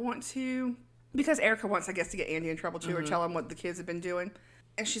 no, I don't want to. Because Erica wants, I guess, to get Andy in trouble too, or tell him what the kids have been doing.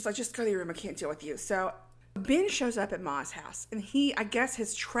 And she's like, just go to your room. I can't deal with you. So Ben shows up at Ma's house, and he, I guess,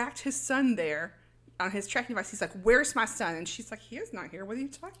 has tracked his son there on his tracking device. He's like, where's my son? And she's like, he is not here. What are you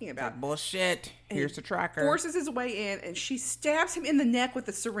talking about? That bullshit. Here's the tracker. Forces his way in, and she stabs him in the neck with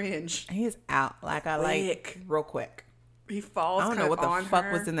a syringe. He is out like a real quick. He falls. I don't know what the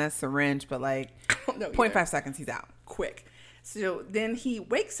fuck was in that syringe, but like, I don't know. 0.5 seconds, he's out. Quick. So then he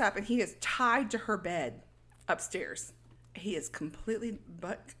wakes up and he is tied to her bed upstairs. He is completely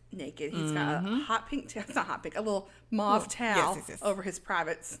butt naked. He's got a hot pink, it's not hot pink, a little mauve towel over his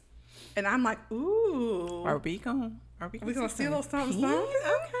privates. And I'm like, ooh. Are we going to see a little something? Okay.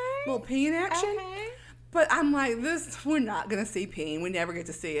 A little peen action. Okay. But I'm like, we're not going to see peen. We never get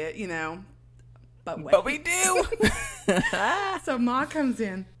to see it, you know. But wait. But we do. So Ma comes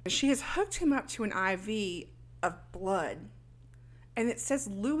in. She has hooked him up to an IV of blood. And it says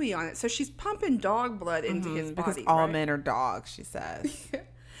Louis on it. So she's pumping dog blood into his body. Because all men are dogs, she says.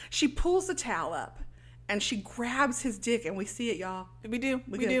 She pulls the towel up. And she grabs his dick. And we see it, y'all. We do.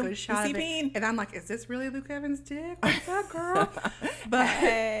 We get a good shot of it. And I'm like, is this really Luke Evans' dick? What's up, girl? But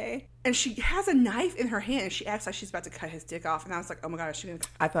hey. And she has a knife in her hand. And she acts like she's about to cut his dick off. And I was like, oh my God, is she going to...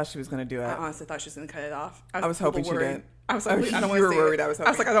 I thought she was going to do it. I honestly thought she was going to cut it off. I was hoping she didn't. I was like, I don't want to see it. I was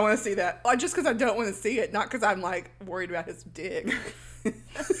like, I don't want to see that. Just because I don't want to see it. Not because I'm like worried about his dick.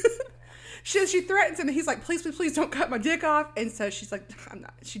 She threatens him and he's like, please, please, please don't cut my dick off. And so she's like, I'm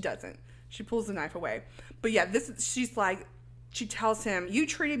not. She doesn't. She pulls the knife away. But yeah, she's like, she tells him, you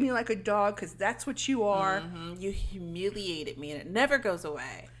treated me like a dog because that's what you are. You humiliated me and it never goes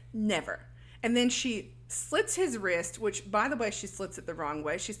away. Never. And then she slits his wrist, which, by the way, she slits it the wrong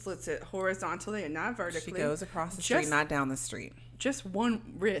way. She slits it horizontally and not vertically. She goes across the street, not down the street. Just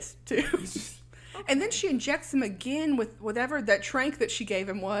one wrist, too. And then she injects him again with whatever that trank that she gave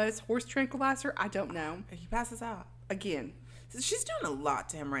him was. Horse tranquilizer? I don't know. He passes out. Again. So she's doing a lot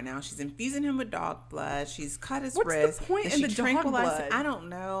to him right now. She's infusing him with dog blood. She's cut his wrist. What's the point in the dog blood? I don't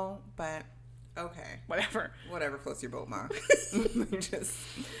know, but... Okay. Whatever floats your boat, Ma.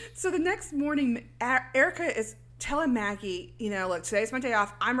 So the next morning, Erica is telling Maggie, you know, look, today's my day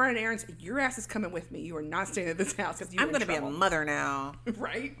off. I'm running errands. Your ass is coming with me. You are not staying at this house because I'm going to be a mother now.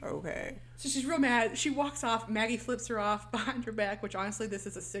 Right? Okay. So she's real mad. She walks off. Maggie flips her off behind her back, which honestly, this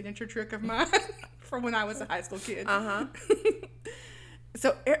is a signature trick of mine from when I was a high school kid.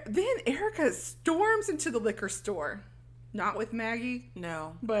 So then Erica storms into the liquor store. Not with Maggie.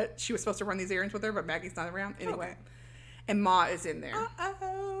 No. But she was supposed to run these errands with her, but Maggie's not around. Anyway. And Ma is in there.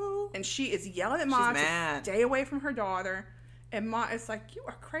 Uh-oh. And she is yelling at Ma to stay away from her daughter. And Ma is like, you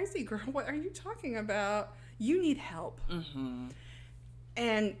are crazy, girl. What are you talking about? You need help.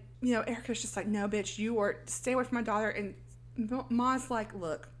 And, you know, Erica's just like, no, bitch, stay away from my daughter. And Ma's like,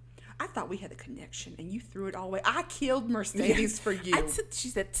 look, I thought we had a connection, and you threw it all away. I killed Mercedes for you. She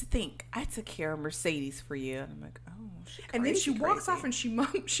said, to think, I took care of Mercedes for you. And I'm like, oh, and then she walks off, and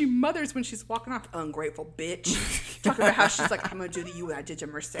she mothers when she's walking off, ungrateful bitch. Talking about how she's like, I'm going to do to you what I did to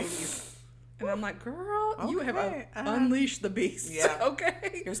Mercedes. And I'm like, girl, you have unleashed the beast. Yeah.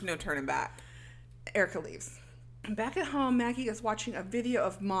 Okay. There's no turning back. Erica leaves. Back at home, Maggie is watching a video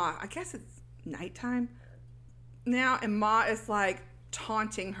of Ma. I guess it's nighttime now, and Ma is like,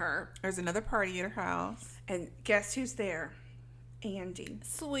 taunting her. There's another party at her house. And guess who's there? Andy.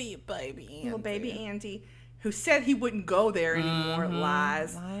 Sweet baby Andy. Little baby Andy, who said he wouldn't go there anymore.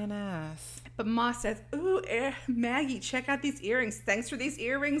 Lies. Lying ass. But Ma says, ooh, Maggie, check out these earrings. Thanks for these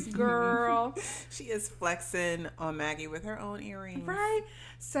earrings, girl. She is flexing on Maggie with her own earrings. Right?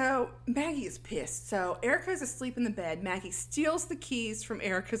 So Maggie is pissed. So Erica's asleep in the bed. Maggie steals the keys from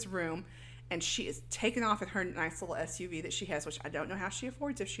Erica's room. And she is taken off in her nice little SUV that she has, which I don't know how she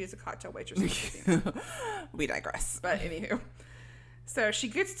affords if she is a cocktail waitress. We digress. But anywho. So she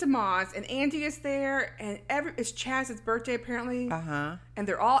gets to Ma's, and Andy is there, and it's Chaz's birthday apparently. And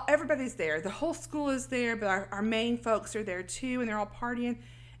everybody's there. The whole school is there, but our main folks are there too, and they're all partying.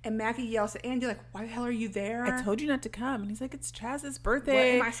 And Maggie yells at Andy, like, why the hell are you there? I told you not to come. And he's like, it's Chaz's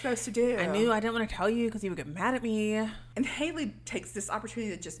birthday. What am I supposed to do? I knew I didn't want to tell you because you would get mad at me. And Haley takes this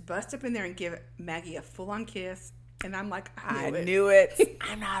opportunity to just bust up in there and give Maggie a full-on kiss. And I'm like, I knew it.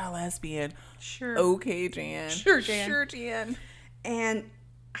 I'm not a lesbian. Sure. Okay, Jan. Sure, Jan. Sure, Jan. And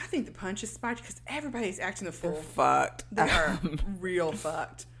I think the punch is spiked because everybody's acting a fool. They're fucked. They are real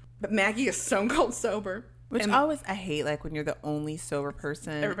fucked. But Maggie is stone cold sober. Which I hate, like, when you're the only sober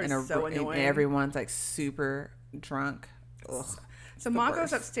person. Everybody's so annoying. And everyone's, like, super drunk. Ugh. So Ma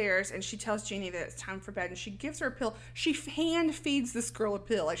goes upstairs and she tells Jeannie that it's time for bed, and she gives her a pill. She hand feeds this girl a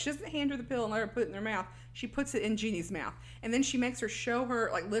pill. Like, she doesn't hand her the pill and let her put it in her mouth. She puts it in Jeannie's mouth. And then she makes her show her,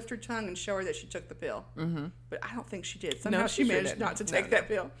 like, lift her tongue and show her that she took the pill. Mm-hmm. But I don't think she did. Somehow she managed not to take that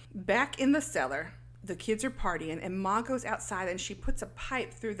pill. Back in the cellar, the kids are partying, and Ma goes outside and she puts a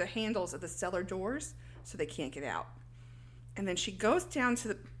pipe through the handles of the cellar doors so they can't get out. And then she goes down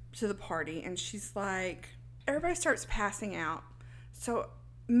to the party, and she's like, everybody starts passing out. So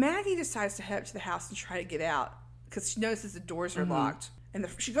Maggie decides to head up to the house and try to get out because she notices the doors are locked. And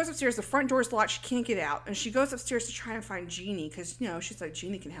she goes upstairs. The front door's locked. She can't get out. And she goes upstairs to try and find Jeannie because, she's like,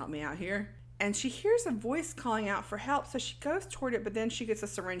 Jeannie can help me out here. And she hears a voice calling out for help. So she goes toward it, but then she gets a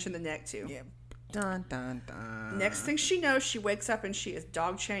syringe in the neck, too. Yeah. Dun, dun, dun. Next thing she knows, she wakes up and she is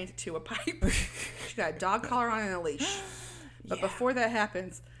dog chained to a pipe. She got a dog collar on and a leash. But before that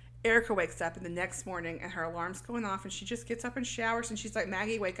happens, Erica wakes up in the next morning and her alarm's going off, and she just gets up and showers, and she's like,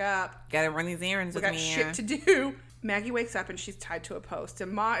 Maggie, wake up. Gotta run these errands with me. We got shit to do. Maggie wakes up and she's tied to a post,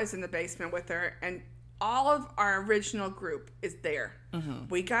 and Ma is in the basement with her, and all of our original group is there. Mm-hmm.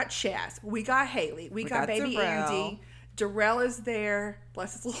 We got Chaz. We got Haley. We got baby Darrell. Andy. Darrell is there.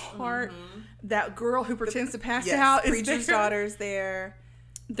 Bless his little heart. Mm-hmm. That girl who pretends to pass yes, out is Preacher's there. daughter's there.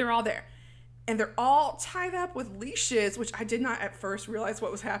 They're all there. And they're all tied up with leashes, which I did not at first realize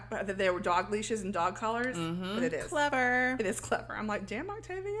what was happening, that they were dog leashes and dog collars. Mm-hmm. But it is. Clever. It is clever. I'm like, damn,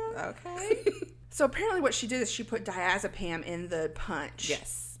 Octavia. Okay. So apparently what she did is she put diazepam in the punch.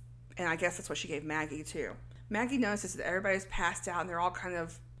 Yes. And I guess that's what she gave Maggie, too. Maggie notices that everybody's passed out and they're all kind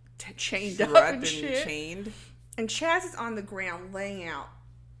of chained up and shit. Chained. And Chaz is on the ground laying out.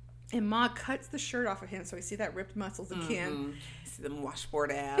 And Ma cuts the shirt off of him so we see that ripped muscles again. See them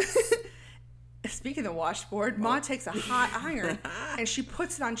washboard abs. Speaking of washboard, Ma takes a hot iron and she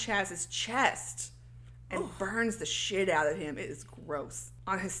puts it on Chaz's chest and burns the shit out of him. It is gross.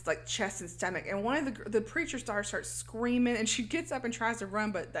 On his chest and stomach. And one of the preacher's daughter starts screaming, and she gets up and tries to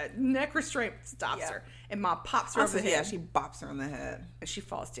run, but that neck restraint stops her. And Ma pops her over the head. Yeah, she bops her on the head. And she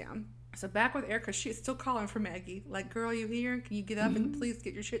falls down. So back with Erica, she's still calling for Maggie. Like, girl, you here? Can you get up and please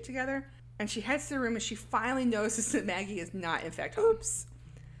get your shit together? And she heads to the room and she finally notices that Maggie is not in fact home. Oops.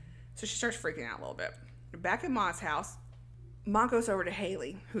 So she starts freaking out a little bit. Back at Ma's house, Ma goes over to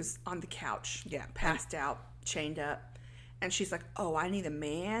Haley, who's on the couch. Yeah. Passed out, chained up. And she's like, oh, I need a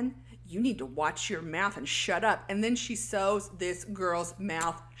man. You need to watch your mouth and shut up. And then she sews this girl's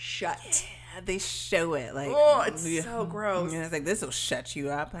mouth shut. Yeah, they show it. Like, oh, it's so gross. Yeah, it's like, this will shut you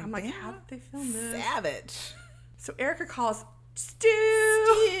up. I'm like, how did they film this? Savage. So Erica calls Stu.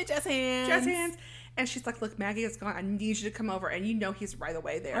 Jazz hands. Jazz hands. And she's like, look, Maggie is gone. I need you to come over. And you know he's right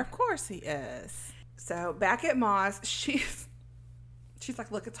away there. Of course he is. So back at Ma's, she's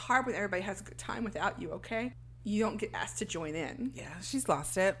like, look, it's hard when everybody has a good time without you, okay? You don't get asked to join in. Yeah, she's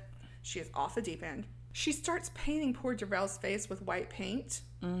lost it. She is off the deep end. She starts painting poor Darrell's face with white paint,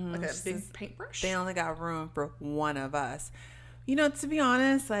 like a big paintbrush. They only got room for one of us. You know, to be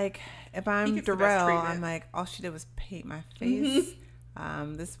honest, like, if I'm Darrell, I'm like, all she did was paint my face.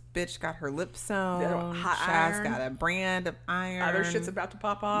 Mm-hmm. This bitch got her lips sewn. Chaz got a brand of iron. Other shit's about to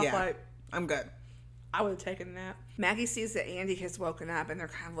pop off. Yeah, like, I'm good. I would have taken that. Maggie sees that Andy has woken up, and they're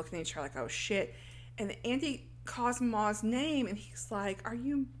kind of looking at each other like, oh, shit. And Andy calls Ma's name, and he's like, are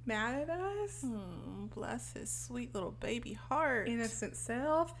you mad at us? Bless his sweet little baby heart. Innocent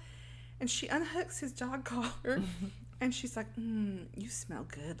self. And she unhooks his dog collar, and she's like, you smell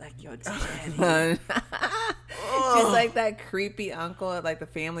good like your daddy. She's like that creepy uncle at, like, the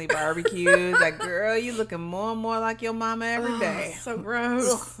family barbecues. Like, girl, you looking more and more like your mama every day. So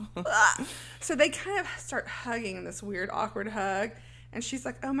gross. So they kind of start hugging in this weird, awkward hug. And she's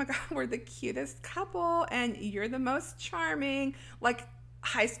like, oh my God, we're the cutest couple. And you're the most charming. Like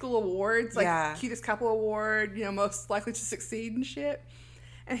high school awards. Like cutest couple award. You know, most likely to succeed and shit.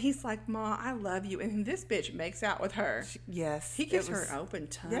 And he's like, Ma, I love you. And this bitch makes out with her. Yes. He gives her an open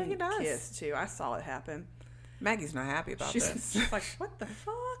tongue kiss, too. I saw it happen. Maggie's not happy about this. She's like, what the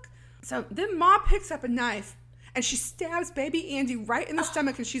fuck? So then Ma picks up a knife. And she stabs baby Andy right in the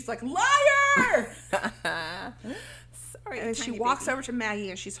stomach. And she's like, liar! Sorry. And then she walks over to Maggie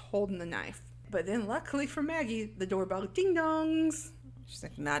and she's holding the knife. But then luckily for Maggie, the doorbell ding-dongs. She's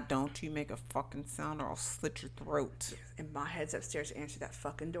like, nah, don't you make a fucking sound or I'll slit your throat. And Ma heads upstairs to answer that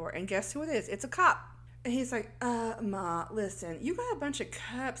fucking door. And guess who it is? It's a cop. And he's like, Ma, listen, you got a bunch of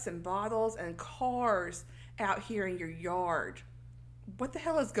cups and bottles and cars out here in your yard. What the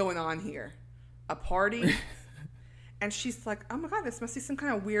hell is going on here? A party? And she's like, oh my God, this must be some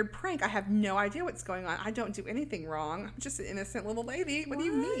kind of weird prank. I have no idea what's going on. I don't do anything wrong. I'm just an innocent little lady. What do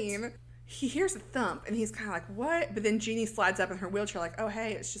you mean? He hears a thump and he's kind of like, what? But then Jeannie slides up in her wheelchair like, oh,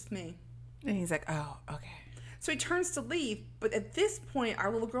 hey, it's just me. And he's like, oh, okay. So he turns to leave. But at this point,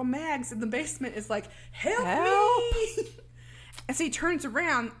 our little girl Mags in the basement is like, help me. And so he turns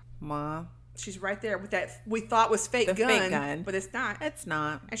around. Ma. She's right there with that we thought was fake gun. But it's not. It's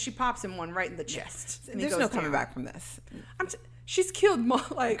not. And she pops him one right in the chest. And there's no coming back from this. She's killed more.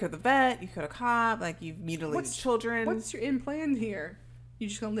 Like, you killed the vet. You killed a cop. Like, you've mutilated children. What's your end plan here? You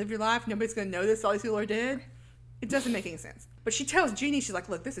just gonna live your life? Nobody's gonna know this. All these people are dead. It doesn't make any sense. But she tells Jeannie, she's like,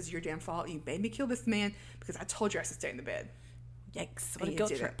 look, this is your damn fault. You made me kill this man because I told you I should stay in the bed. Yikes. What a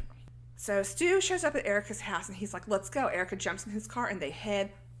guilt trip. So Stu shows up at Erica's house and he's like, let's go. Erica jumps in his car and they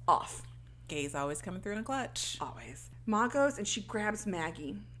head off. Gay's always coming through in a clutch. Always. Ma goes and she grabs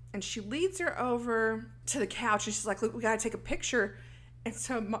Maggie and she leads her over to the couch and she's like, look, we gotta take a picture. And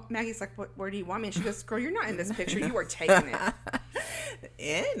so Maggie's like, where do you want me? And she goes, girl, you're not in this picture. You are taking it.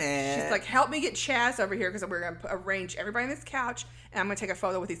 In it. She's like, help me get Chaz over here because we're going to arrange everybody on this couch and I'm going to take a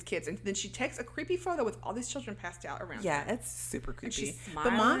photo with these kids. And then she takes a creepy photo with all these children passed out around her. Yeah, it's super creepy. And she's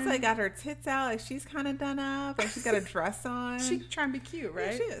the mom's like got her tits out. Like she's kind of done up. Like she's got a dress on. She's trying to be cute,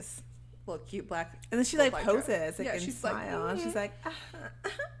 right? Yeah, she is. Little cute black. And then she like poses like, and she's smile. like, she's like,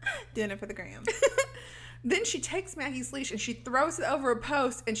 doing it for the gram. Then she takes Maggie's leash and she throws it over a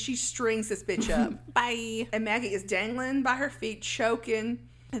post and she strings this bitch up. Bye. And Maggie is dangling by her feet, choking.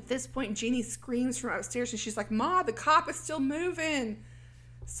 At this point, Jeannie screams from upstairs and she's like, Ma, the cop is still moving.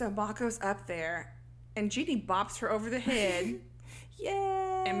 So Ma goes up there and Jeannie bops her over the head.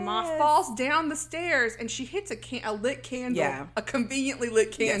 Yeah. And Ma falls down the stairs and she hits a lit candle. Yeah. A conveniently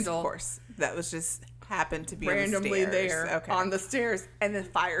lit candle. Yes, of course. That was just happened to be randomly on the stairs. there on the stairs. And the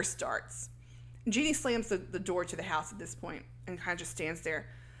fire starts. Jeannie slams the door to the house at this point and kind of just stands there.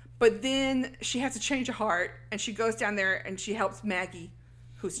 But then she has a change of heart and she goes down there and she helps Maggie,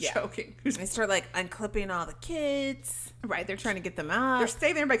 who's choking. They start like unclipping all the kids. Right. They're trying to get them out. They're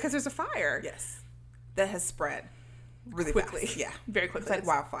saving everybody because there's a fire. Yes. That has spread really quickly. Fast. Yeah. Very quickly. It's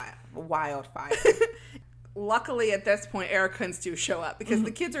like wildfire. Luckily, at this point, Erica and Stu show up because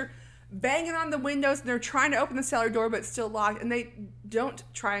the kids are banging on the windows and they're trying to open the cellar door, but it's still locked. And they don't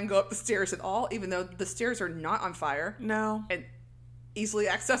try and go up the stairs at all, even though the stairs are not on fire. No. And easily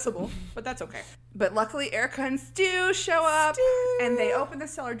accessible, but that's okay. But luckily, Erica and Stu show up and they open the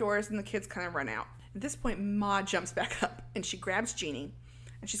cellar doors and the kids kind of run out. At this point, Ma jumps back up and she grabs Jeannie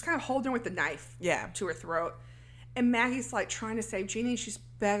and she's kind of holding her with the knife to her throat. And Maggie's like trying to save Jeannie. She's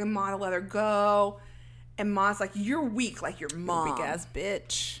begging Ma to let her go. And Ma's like, you're weak like your mom. Weak ass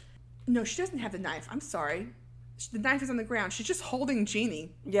bitch. No, she doesn't have the knife. I'm sorry. The knife is on the ground. She's just holding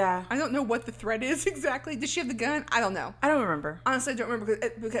Jeannie. Yeah. I don't know what the threat is exactly. Does she have the gun? I don't know. I don't remember. Honestly, I don't remember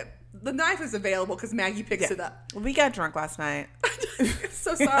because the knife is available because Maggie picks it up. We got drunk last night.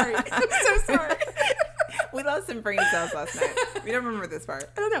 So sorry. I'm so sorry. We lost some brain cells last night. We don't remember this part.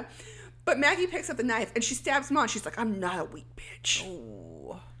 I don't know. But Maggie picks up the knife and she stabs Mom. She's like, I'm not a weak bitch.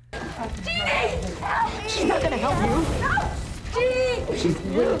 Ooh. Jeannie! Help me! She's not gonna help you. No! Jeannie! She's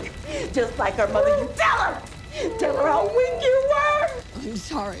weak. Just like her mother. You tell her! Tell her how weak you were! I'm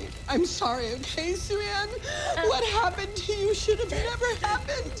sorry. I'm sorry, okay, Sue-Ann? What happened to you should have never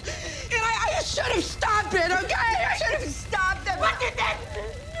happened. And I should have stopped it, okay? I should have stopped it. What did that?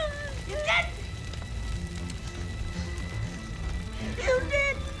 You did? You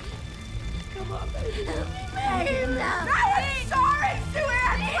did? Come on, baby. I'm sorry,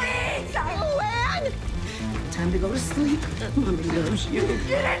 Sue-Ann, please! Sue-Ann! Time to go to sleep. Mommy loves you. You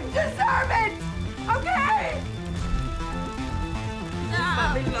didn't deserve it! Okay? No.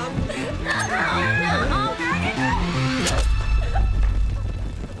 Mommy loves you. No.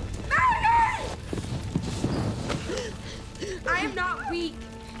 I am not weak.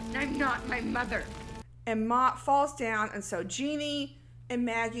 I'm not my mother. And Ma falls down, and so Jeannie and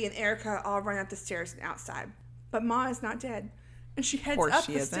Maggie and Erica all run up the stairs and outside. But Ma is not dead. And she heads up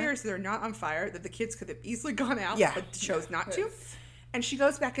the stairs that are not on fire, that the kids could have easily gone out, but chose not to. And she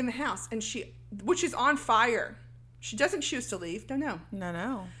goes back in the house, and which is on fire. She doesn't choose to leave.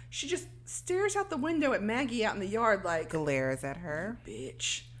 No. She just stares out the window at Maggie out in the yard like... glares at her.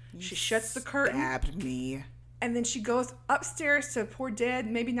 Bitch. She shuts the curtain. Stabbed me. And then she goes upstairs to poor dead,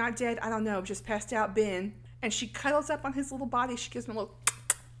 maybe not dead, I don't know, just passed out Ben. And she cuddles up on his little body. She gives him a little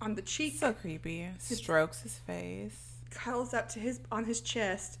on the cheek. So creepy. Strokes his face. Cuddles up to on his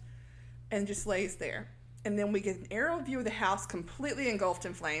chest and just lays there. And then we get an aerial view of the house completely engulfed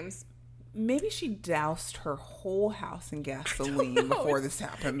in flames. Maybe she doused her whole house in gasoline before this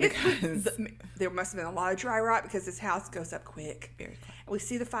happened, because there must have been a lot of dry rot, because this house goes up quick. Very quick. We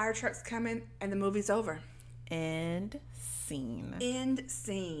see the fire trucks coming, and the movie's over. End scene. End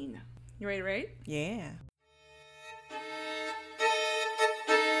scene. You ready to rate? Yeah.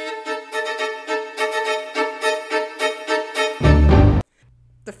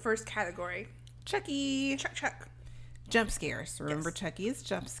 The first category. Chucky. Chuck. Jump scares. Remember, Chucky is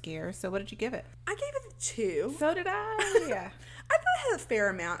jump scares. So what did you give it? I gave it a 2. So did I. I thought it had a fair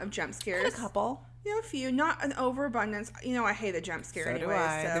amount of jump scares. A couple. You know, a few. Not an overabundance. You know, I hate a jump scare anyway. Do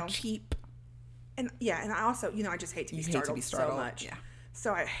I. So. They're cheap. And yeah, and I also, I just hate to be startled so much. Yeah.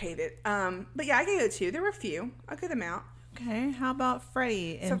 So I hate it. But yeah, I gave it a 2. There were a few. A good amount. Okay. How about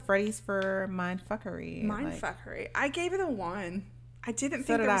Freddy? And Freddy's for mindfuckery. Mindfuckery. I gave it a 1. I didn't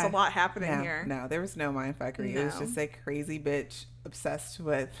think there was a lot happening here. No, there was no mindfuckery. No. It was just a crazy bitch obsessed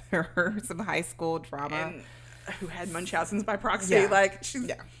with some high school drama. And who had Munchausen's by proxy. Yeah. Like, she's...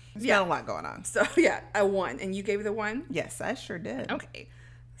 Yeah. There's got a lot going on. So, yeah, a 1. And you gave it a 1? Yes, I sure did. Okay.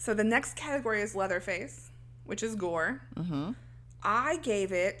 So, the next category is Leatherface, which is gore. Mm-hmm. I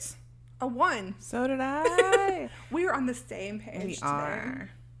gave it a 1. So did I. We are on the same page We today.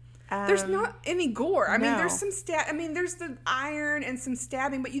 are. There's not any gore. I mean, no. there's some there's the iron and some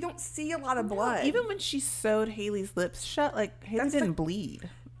stabbing, but you don't see a lot of blood. Even when she sewed Haley's lips shut, like, Haley didn't bleed.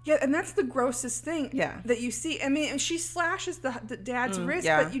 Yeah, and that's the grossest thing Yeah. that you see. I mean, and she slashes the dad's wrist,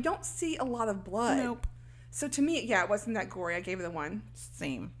 yeah. but you don't see a lot of blood. Nope. So to me, yeah, it wasn't that gory. I gave it a 1.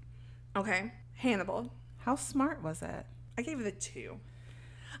 Same. Okay. Hannibal. How smart was it? I gave it a 2.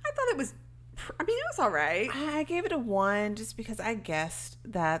 I thought it was... it was all right. I gave it a 1 just because I guessed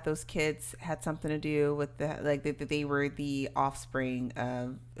that those kids had something to do with they were the offspring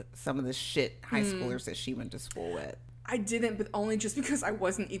of some of the shit high schoolers that she went to school with. I didn't, but only just because I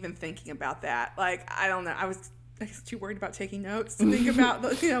wasn't even thinking about that. Like, I don't know. I was too worried about taking notes to think about,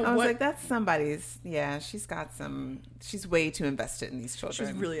 I was like, that's somebody's. Yeah, she's way too invested in these children.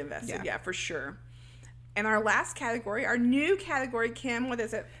 She's really invested. Yeah, for sure. And our last category, our new category, Kim, what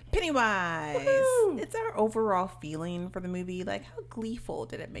is it? Pennywise. Woo-hoo! It's our overall feeling for the movie. Like, how gleeful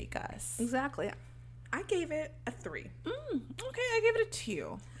did it make us? Exactly. I gave it a 3. Okay, I gave it a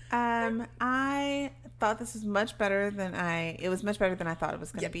 2. I thought this was much better than I thought it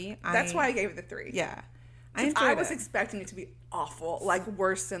was going to be. That's why I gave it a 3. Yeah. I was expecting it to be awful, like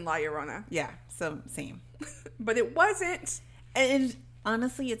worse than La Llorona. Yeah, so same. But it wasn't. And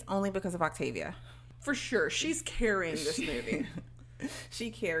honestly, it's only because of Octavia. For sure. She's carrying this movie.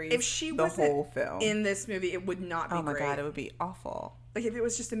 She carries if she the whole film. In this movie, it would not be great. Oh my God, it would be awful. Like if it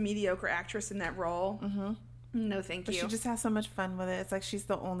was just a mediocre actress in that role, no thank you. But she just has so much fun with it. It's like she's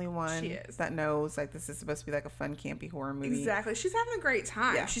the only one that knows like this is supposed to be like a fun, campy horror movie. Exactly. She's having a great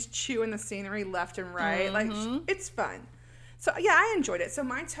time. Yeah. She's chewing the scenery left and right. Like it's fun. So yeah, I enjoyed it. So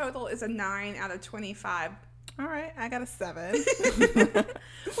my total is a 9 out of 25. All right, I got a 7.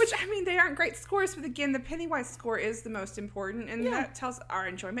 Which, I mean, they aren't great scores, but again, the Pennywise score is the most important, and that tells our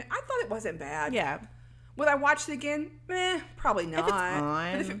enjoyment. I thought it wasn't bad. Yeah. Would I watch it again? Probably not. If it's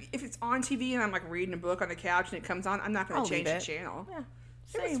on. But if it's on TV and I'm like reading a book on the couch and it comes on, I'm not going to change the channel. Yeah.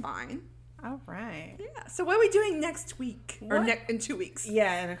 It was fine. All right. Yeah. So what are we doing next week? Or in 2 weeks?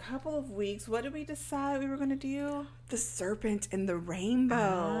 Yeah, in a couple of weeks. What did we decide we were going to do? The Serpent and the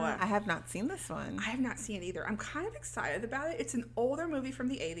Rainbow. I have not seen this one. I have not seen it either. I'm kind of excited about it. It's an older movie from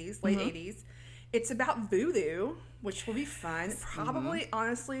the 80s, late 80s. It's about voodoo, which will be fun. Probably,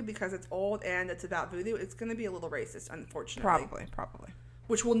 honestly, because it's old and it's about voodoo, it's going to be a little racist, unfortunately. Probably.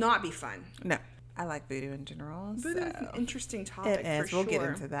 Which will not be fun. No. I like voodoo in general. Voodoo is an interesting topic. It is. For sure. We'll get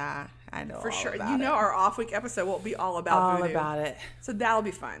into that. I know. For all sure. About our off week episode will be all about voodoo. All about it. So that'll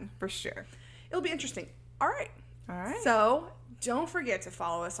be fun. For sure. It'll be interesting. All right. All right. So don't forget to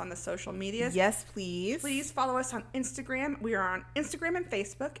follow us on the social medias. Yes, please. Please follow us on Instagram. We are on Instagram and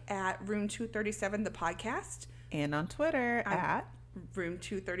Facebook at Room 237 the podcast. And on Twitter at Room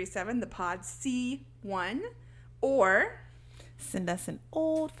 237 the pod C1. Or send us an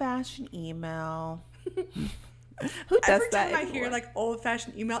old-fashioned email. Who does Every that time I hear like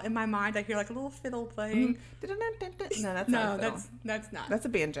old-fashioned email in my mind, I hear like a little fiddle playing. No, that's not a fiddle. that's not. That's a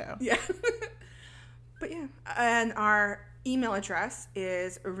banjo. Yeah. But yeah, and our email address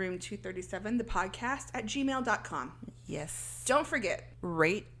is room237thepodcast@gmail.com. Yes. Don't forget,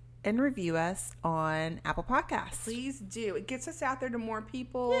 rate and review us on Apple Podcasts. Please do. It gets us out there to more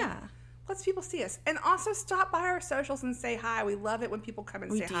people. Yeah. Lets people see us. And also stop by our socials and say hi. We love it when people come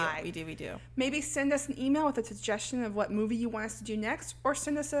and say hi. We do. Maybe send us an email with a suggestion of what movie you want us to do next, or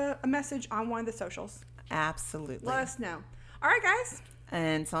send us a message on one of the socials. Absolutely. Let us know. All right, guys.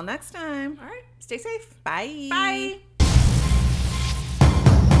 Until next time. All right. Stay safe. Bye. Bye.